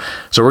 minutes ago.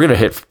 So we're going to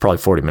hit probably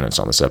 40 minutes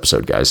on this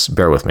episode, guys.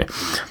 Bear with me.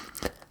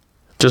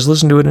 Just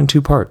listen to it in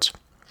 2 parts.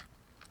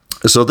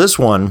 So this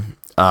one,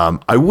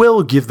 I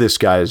will give this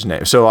guy's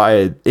name. So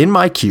in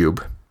my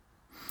cube,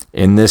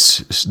 in the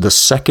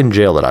second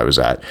jail that I was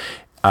at,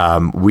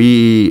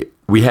 we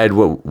had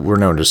what were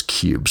known as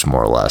cubes,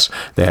 more or less.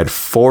 They had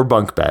 4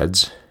 bunk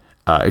beds,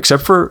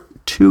 except for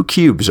 2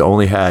 cubes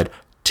only had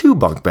 2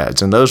 bunk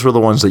beds, and those were the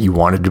ones that you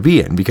wanted to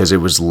be in because it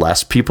was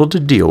less people to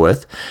deal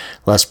with,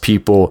 less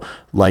people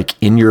like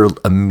in your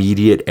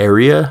immediate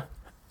area,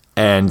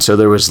 and so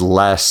there was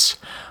less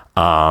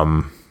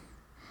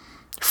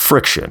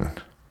friction,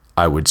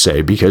 I would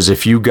say, because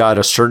if you got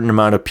a certain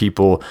amount of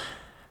people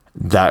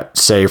that,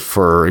 say,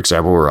 for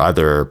example, were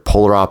either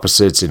polar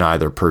opposites in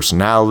either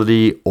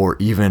personality or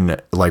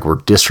even like were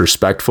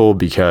disrespectful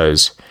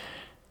because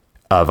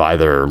of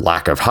either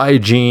lack of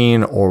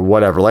hygiene or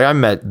whatever. Like, I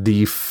met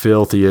the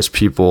filthiest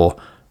people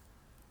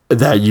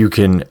that you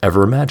can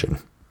ever imagine.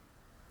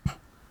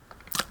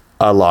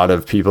 A lot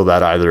of people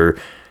that either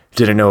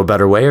didn't know a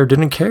better way or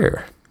didn't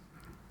care.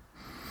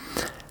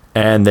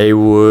 And they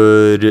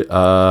would,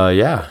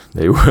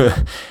 they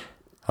would.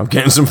 I'm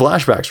getting some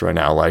flashbacks right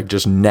now, like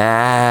just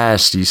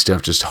nasty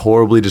stuff, just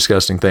horribly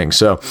disgusting things.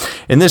 So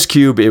in this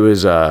cube, it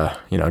was,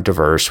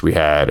 diverse. We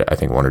had, I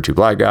think, 1 or 2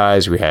 black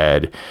guys. We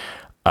had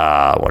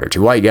 1 or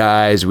 2 white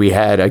guys. We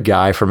had a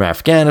guy from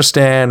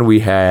Afghanistan.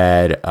 We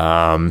had,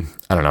 I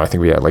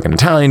think we had like an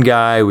Italian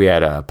guy. We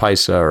had a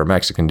Paisa or a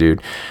Mexican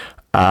dude.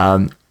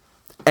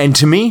 And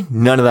to me,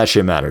 none of that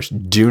shit matters.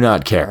 Do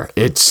not care.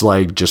 It's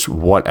like just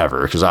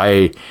whatever. Because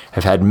I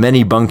have had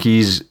many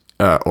bunkies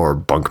or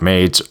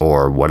bunkmates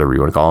or whatever you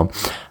want to call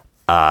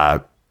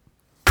them.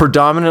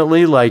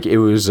 Predominantly, like, it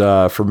was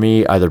for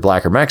me either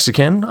black or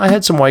Mexican. I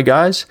had some white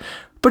guys,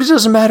 but it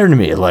doesn't matter to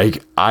me.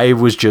 Like, I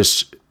was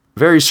just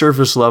very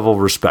surface level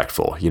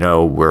respectful. You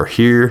know, we're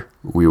here.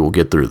 We will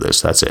get through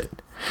this. That's it.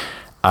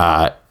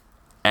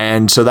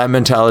 And so that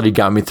mentality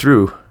got me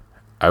through.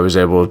 I was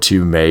able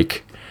to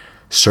make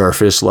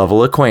surface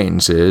level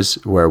acquaintances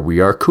where we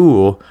are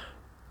cool,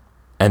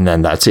 and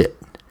then that's it.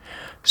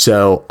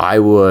 So I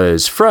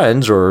was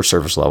friends or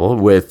surface level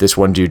with this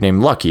one dude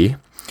named Lucky,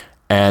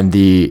 and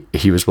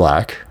he was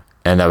black,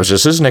 and that was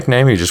just his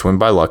nickname. He just went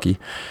by Lucky.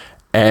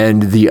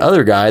 And the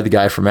other guy, the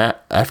guy from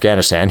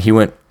Afghanistan, he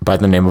went by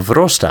the name of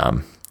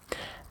Rostam.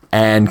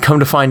 And come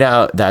to find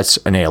out, that's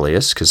an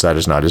alias, because that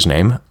is not his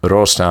name.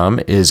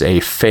 Rostam is a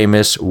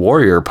famous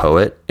warrior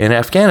poet in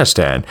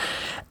Afghanistan.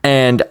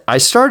 And I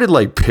started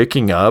like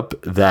picking up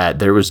that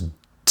there was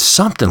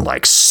something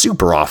like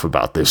super off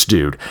about this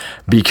dude,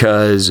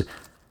 because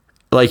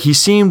like he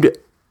seemed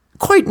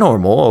quite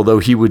normal, although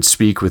he would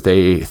speak with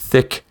a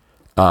thick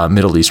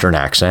Middle Eastern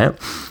accent.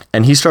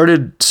 And he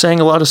started saying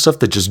a lot of stuff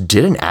that just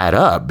didn't add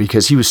up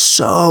because he was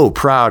so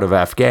proud of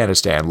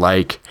Afghanistan.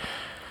 Like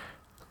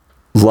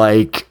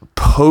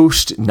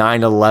post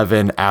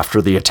 9/11 after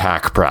the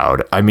attack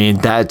proud. I mean,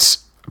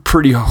 that's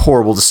pretty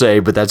horrible to say,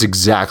 but that's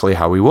exactly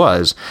how he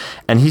was.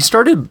 And he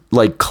started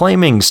like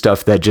claiming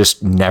stuff that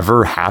just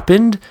never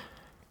happened.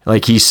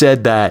 Like, he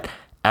said that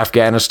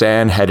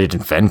Afghanistan had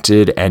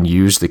invented and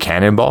used the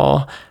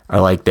cannonball,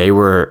 or like they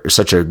were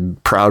such a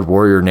proud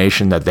warrior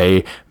nation that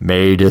they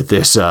made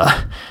this,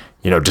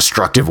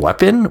 destructive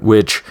weapon,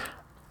 which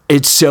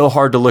it's so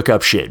hard to look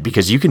up shit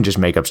because you can just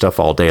make up stuff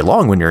all day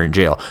long when you're in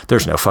jail.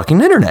 There's no fucking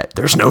internet.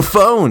 There's no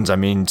phones. I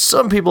mean,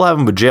 some people have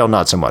them, but jail,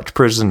 not so much.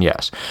 Prison,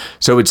 yes.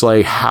 So it's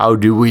like, how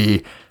do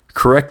we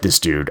correct this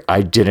dude?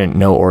 I didn't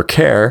know or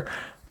care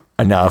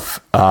enough.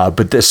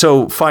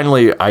 So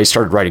finally I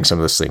started writing some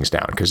of those things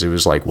down because it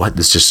was like, what?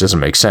 This just doesn't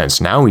make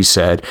sense. Now he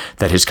said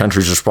that his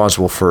country is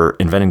responsible for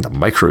inventing the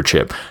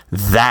microchip.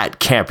 That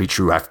can't be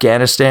true.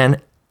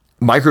 Afghanistan,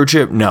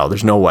 microchip? No,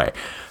 there's no way.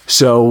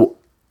 So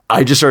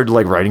I just started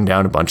like writing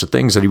down a bunch of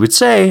things that he would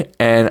say.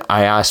 And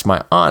I asked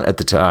my aunt at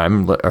the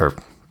time, or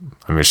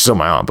I mean, she's still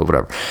my aunt, but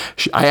whatever.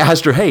 I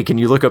asked her, hey, can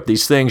you look up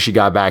these things? She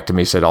got back to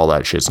me, said all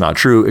that shit's not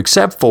true,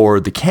 except for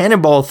the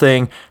cannonball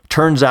thing.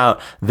 Turns out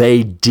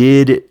they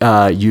did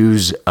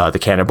use the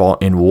cannonball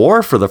in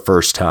war for the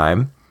first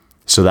time.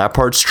 So that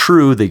part's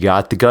true. They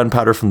got the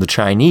gunpowder from the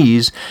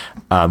Chinese,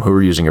 who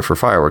were using it for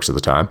fireworks at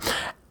the time.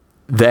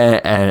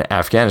 Then and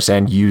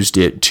Afghanistan used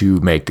it to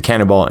make the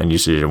cannonball and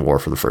used it in war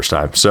for the first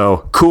time.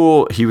 So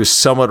cool. He was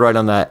somewhat right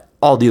on that.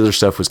 All the other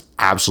stuff was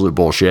absolute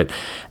bullshit.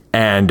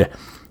 And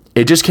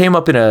it just came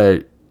up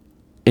in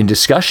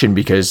discussion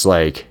because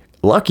like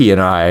Lucky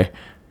and I,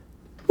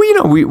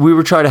 we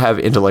would try to have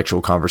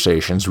intellectual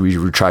conversations. We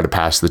would try to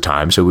pass the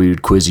time. So we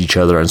would quiz each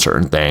other on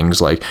certain things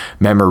like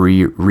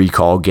memory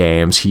recall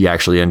games. He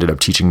actually ended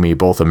up teaching me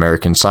both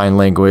American Sign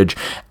Language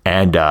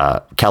and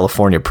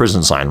California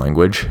Prison Sign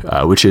Language,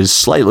 which is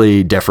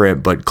slightly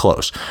different, but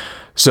close.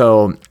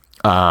 So,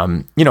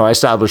 I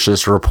established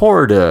this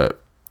rapport to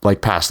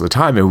like pass the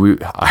time.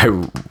 And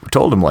I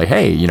told him like,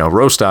 hey,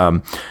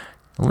 Rostam,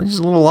 he's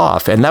a little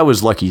off. And that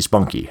was Lucky's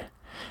bunkie.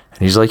 And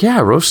he's like, yeah,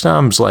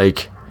 Rostam's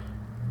like,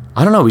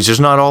 I don't know, he's just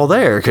not all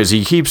there because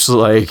he keeps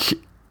like,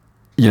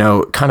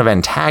 kind of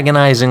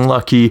antagonizing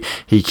Lucky.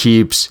 He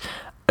keeps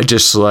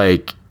just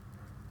like,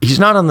 he's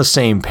not on the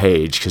same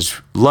page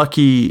because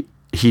Lucky,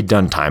 he'd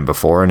done time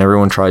before and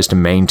everyone tries to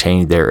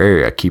maintain their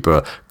area, keep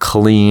a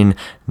clean,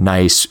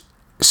 nice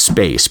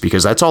space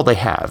because that's all they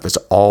have. That's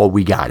all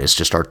we got is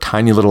just our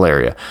tiny little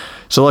area.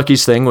 So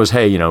Lucky's thing was,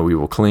 hey, we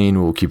will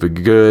clean, we'll keep it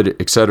good,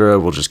 etc.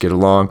 We'll just get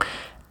along.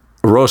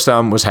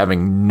 Rostam was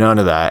having none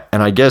of that.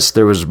 And I guess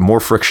there was more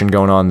friction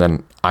going on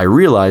than I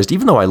realized,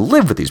 even though I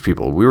lived with these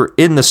people. We were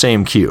in the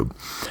same cube.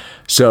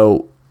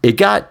 So it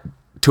got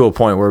to a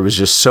point where it was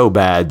just so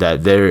bad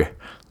that they're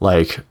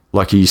like,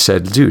 Lucky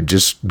said, dude,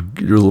 just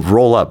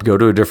roll up, go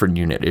to a different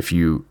unit if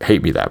you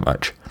hate me that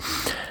much.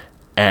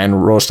 And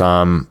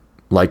Rostam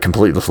like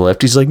completely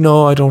flipped. He's like,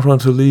 no, I don't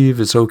want to leave.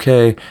 It's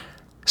okay.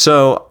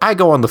 So I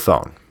go on the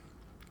phone.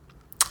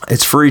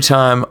 It's free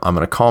time. I'm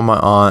going to call my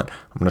aunt.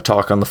 I'm going to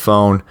talk on the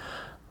phone.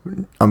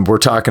 We're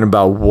talking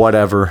about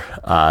whatever,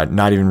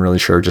 not even really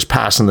sure, just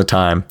passing the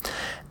time.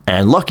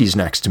 And Lucky's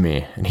next to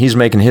me and he's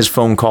making his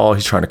phone call.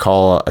 He's trying to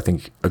call, I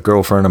think, a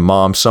girlfriend, a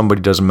mom,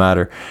 somebody, doesn't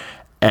matter.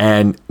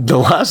 And the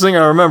last thing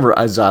I remember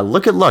is I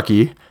look at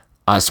Lucky,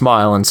 I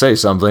smile and say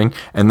something,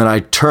 and then I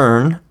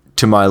turn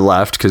to my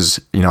left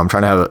because, I'm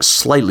trying to have a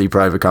slightly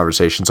private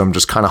conversation. So I'm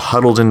just kind of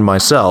huddled in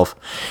myself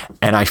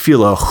and I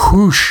feel a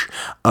whoosh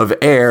of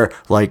air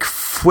like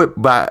whip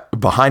back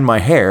behind my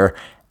hair.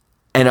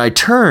 And I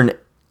turn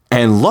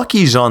and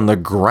Lucky's on the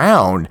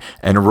ground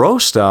and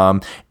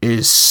Rostam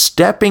is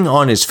stepping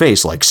on his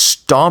face, like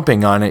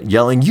stomping on it,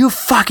 yelling, you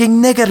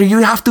fucking nigger,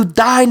 you have to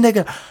die,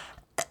 nigger.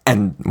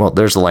 And well,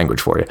 there's the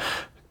language for you.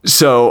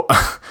 So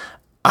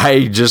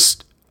I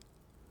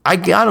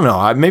don't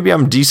know. Maybe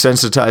I'm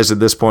desensitized at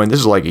this point. This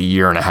is like a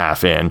year and a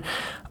half in.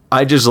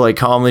 I just like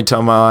calmly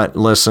tell my aunt,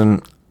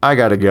 listen, I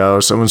got to go.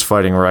 Someone's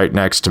fighting right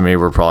next to me.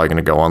 We're probably going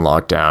to go on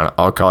lockdown.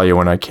 I'll call you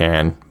when I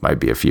can. Might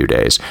be a few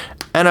days.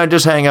 And I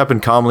just hang up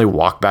and calmly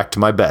walk back to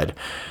my bed.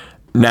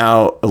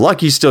 Now,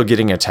 Lucky's still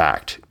getting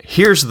attacked.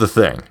 Here's the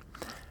thing.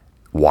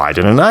 Why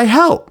didn't I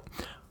help?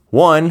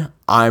 One,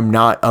 I'm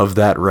not of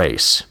that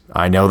race.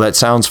 I know that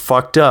sounds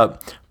fucked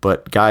up,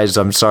 but guys,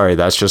 I'm sorry.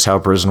 That's just how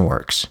prison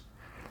works.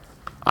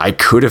 I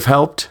could have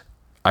helped.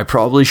 I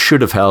probably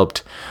should have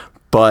helped.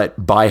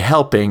 But by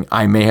helping,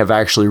 I may have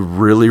actually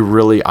really,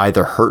 really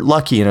either hurt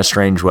Lucky in a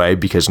strange way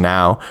because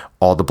now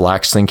all the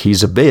blacks think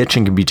he's a bitch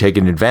and can be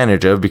taken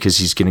advantage of because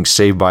he's getting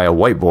saved by a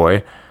white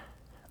boy.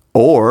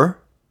 Or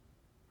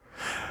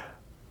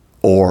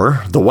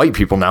the white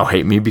people now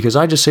hate me because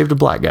I just saved a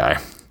black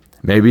guy.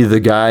 Maybe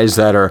the guys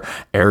that are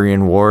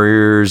Aryan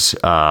warriors,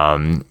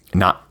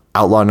 not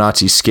outlaw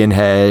Nazi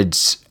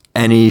skinheads,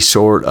 any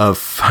sort of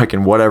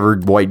fucking whatever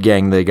white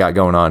gang they got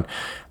going on.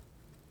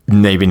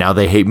 Maybe now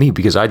they hate me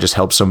because I just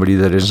helped somebody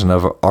that isn't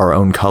of our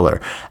own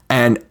color.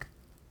 And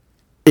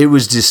it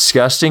was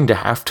disgusting to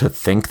have to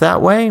think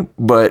that way,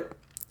 but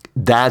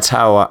that's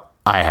how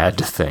I had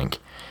to think.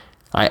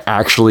 I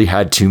actually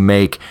had to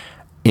make,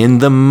 in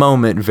the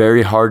moment,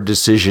 very hard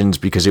decisions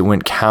because it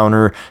went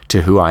counter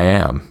to who I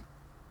am.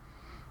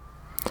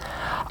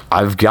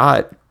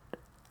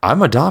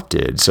 I'm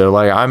adopted. So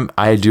like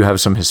I do have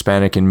some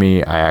Hispanic in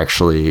me. I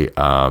actually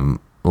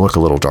look a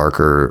little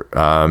darker.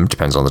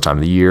 Depends on the time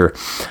of the year.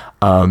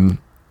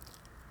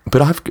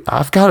 But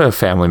I've got a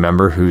family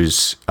member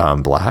who's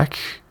black.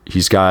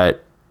 He's got,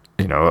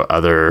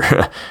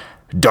 other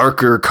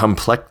darker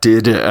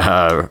complected,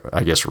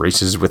 I guess,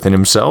 races within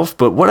himself,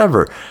 but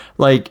whatever.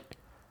 Like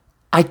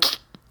I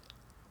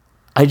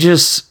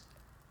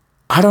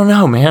don't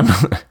know, man.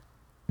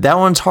 That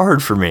one's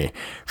hard for me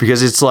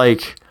because it's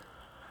like,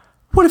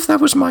 what if that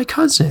was my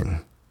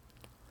cousin?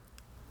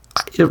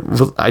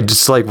 I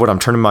just like I'm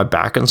turning my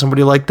back on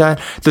somebody like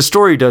that. The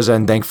story does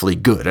end thankfully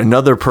good.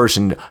 Another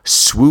person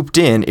swooped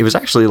in. It was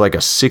actually like a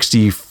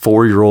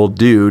 64-year-old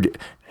dude.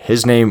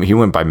 His name, he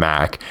went by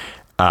Mac.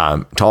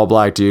 Tall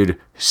black dude,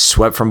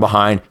 swept from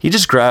behind. He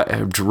just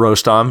grabbed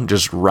Rostam,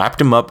 just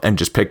wrapped him up and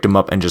just picked him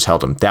up and just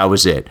held him. That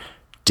was it.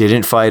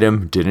 Didn't fight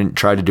him, didn't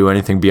try to do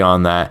anything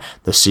beyond that.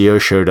 The CO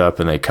showed up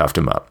and they cuffed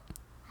him up.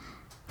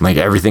 Like,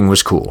 everything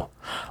was cool.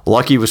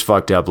 Lucky was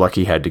fucked up.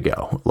 Lucky had to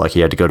go. Lucky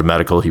had to go to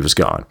medical. He was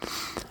gone.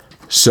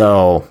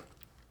 So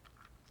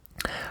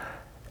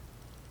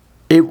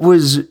it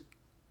was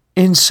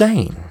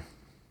insane.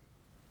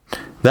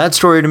 That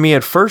story to me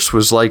at first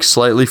was like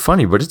slightly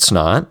funny, but it's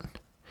not.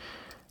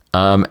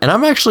 And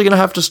I'm actually going to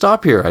have to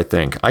stop here, I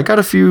think. I got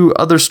a few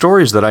other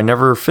stories that I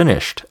never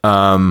finished.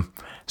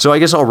 So I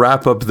guess I'll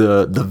wrap up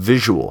the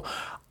visual.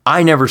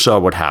 I never saw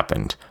what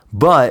happened,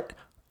 but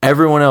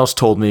everyone else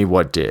told me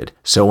what did.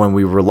 So when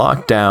we were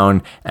locked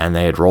down and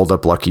they had rolled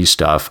up Lucky's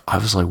stuff, I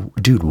was like,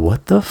 dude,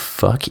 what the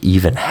fuck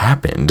even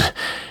happened?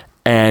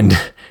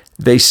 And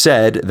they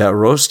said that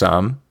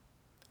Rostam,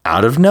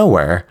 out of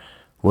nowhere,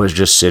 was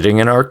just sitting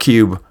in our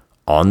cube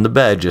on the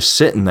bed, just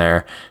sitting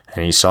there,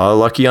 and he saw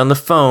Lucky on the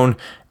phone,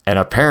 and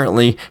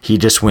apparently he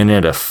just went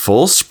in a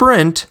full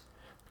sprint,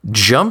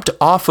 jumped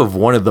off of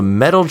one of the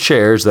metal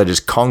chairs that is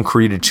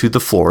concreted to the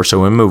floor,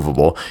 so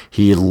immovable.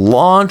 He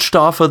launched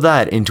off of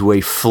that into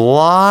a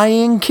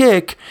flying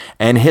kick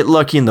and hit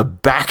Lucky in the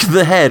back of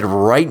the head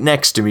right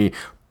next to me,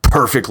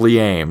 perfectly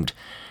aimed.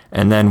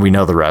 And then we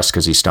know the rest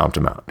because he stomped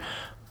him out.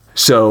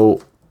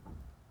 So,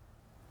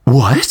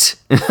 what?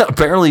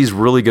 Apparently he's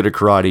really good at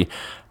karate,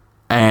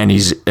 and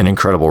he's an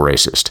incredible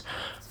racist.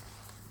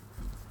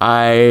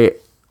 I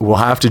will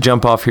have to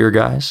jump off here,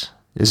 guys.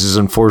 This is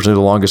unfortunately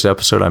the longest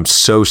episode. I'm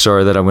so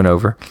sorry that I went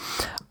over.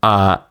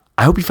 I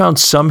hope you found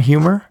some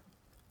humor.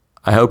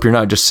 I hope you're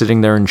not just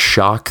sitting there in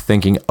shock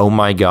thinking, oh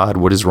my God,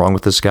 what is wrong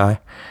with this guy?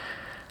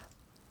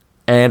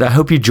 And I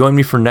hope you join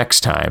me for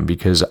next time,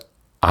 because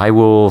I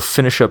will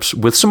finish up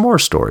with some more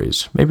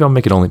stories. Maybe I'll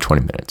make it only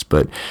 20 minutes,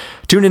 but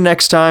tune in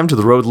next time to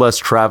The Road Less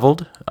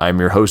Traveled. I'm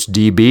your host,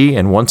 DB,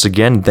 and once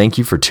again, thank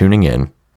you for tuning in.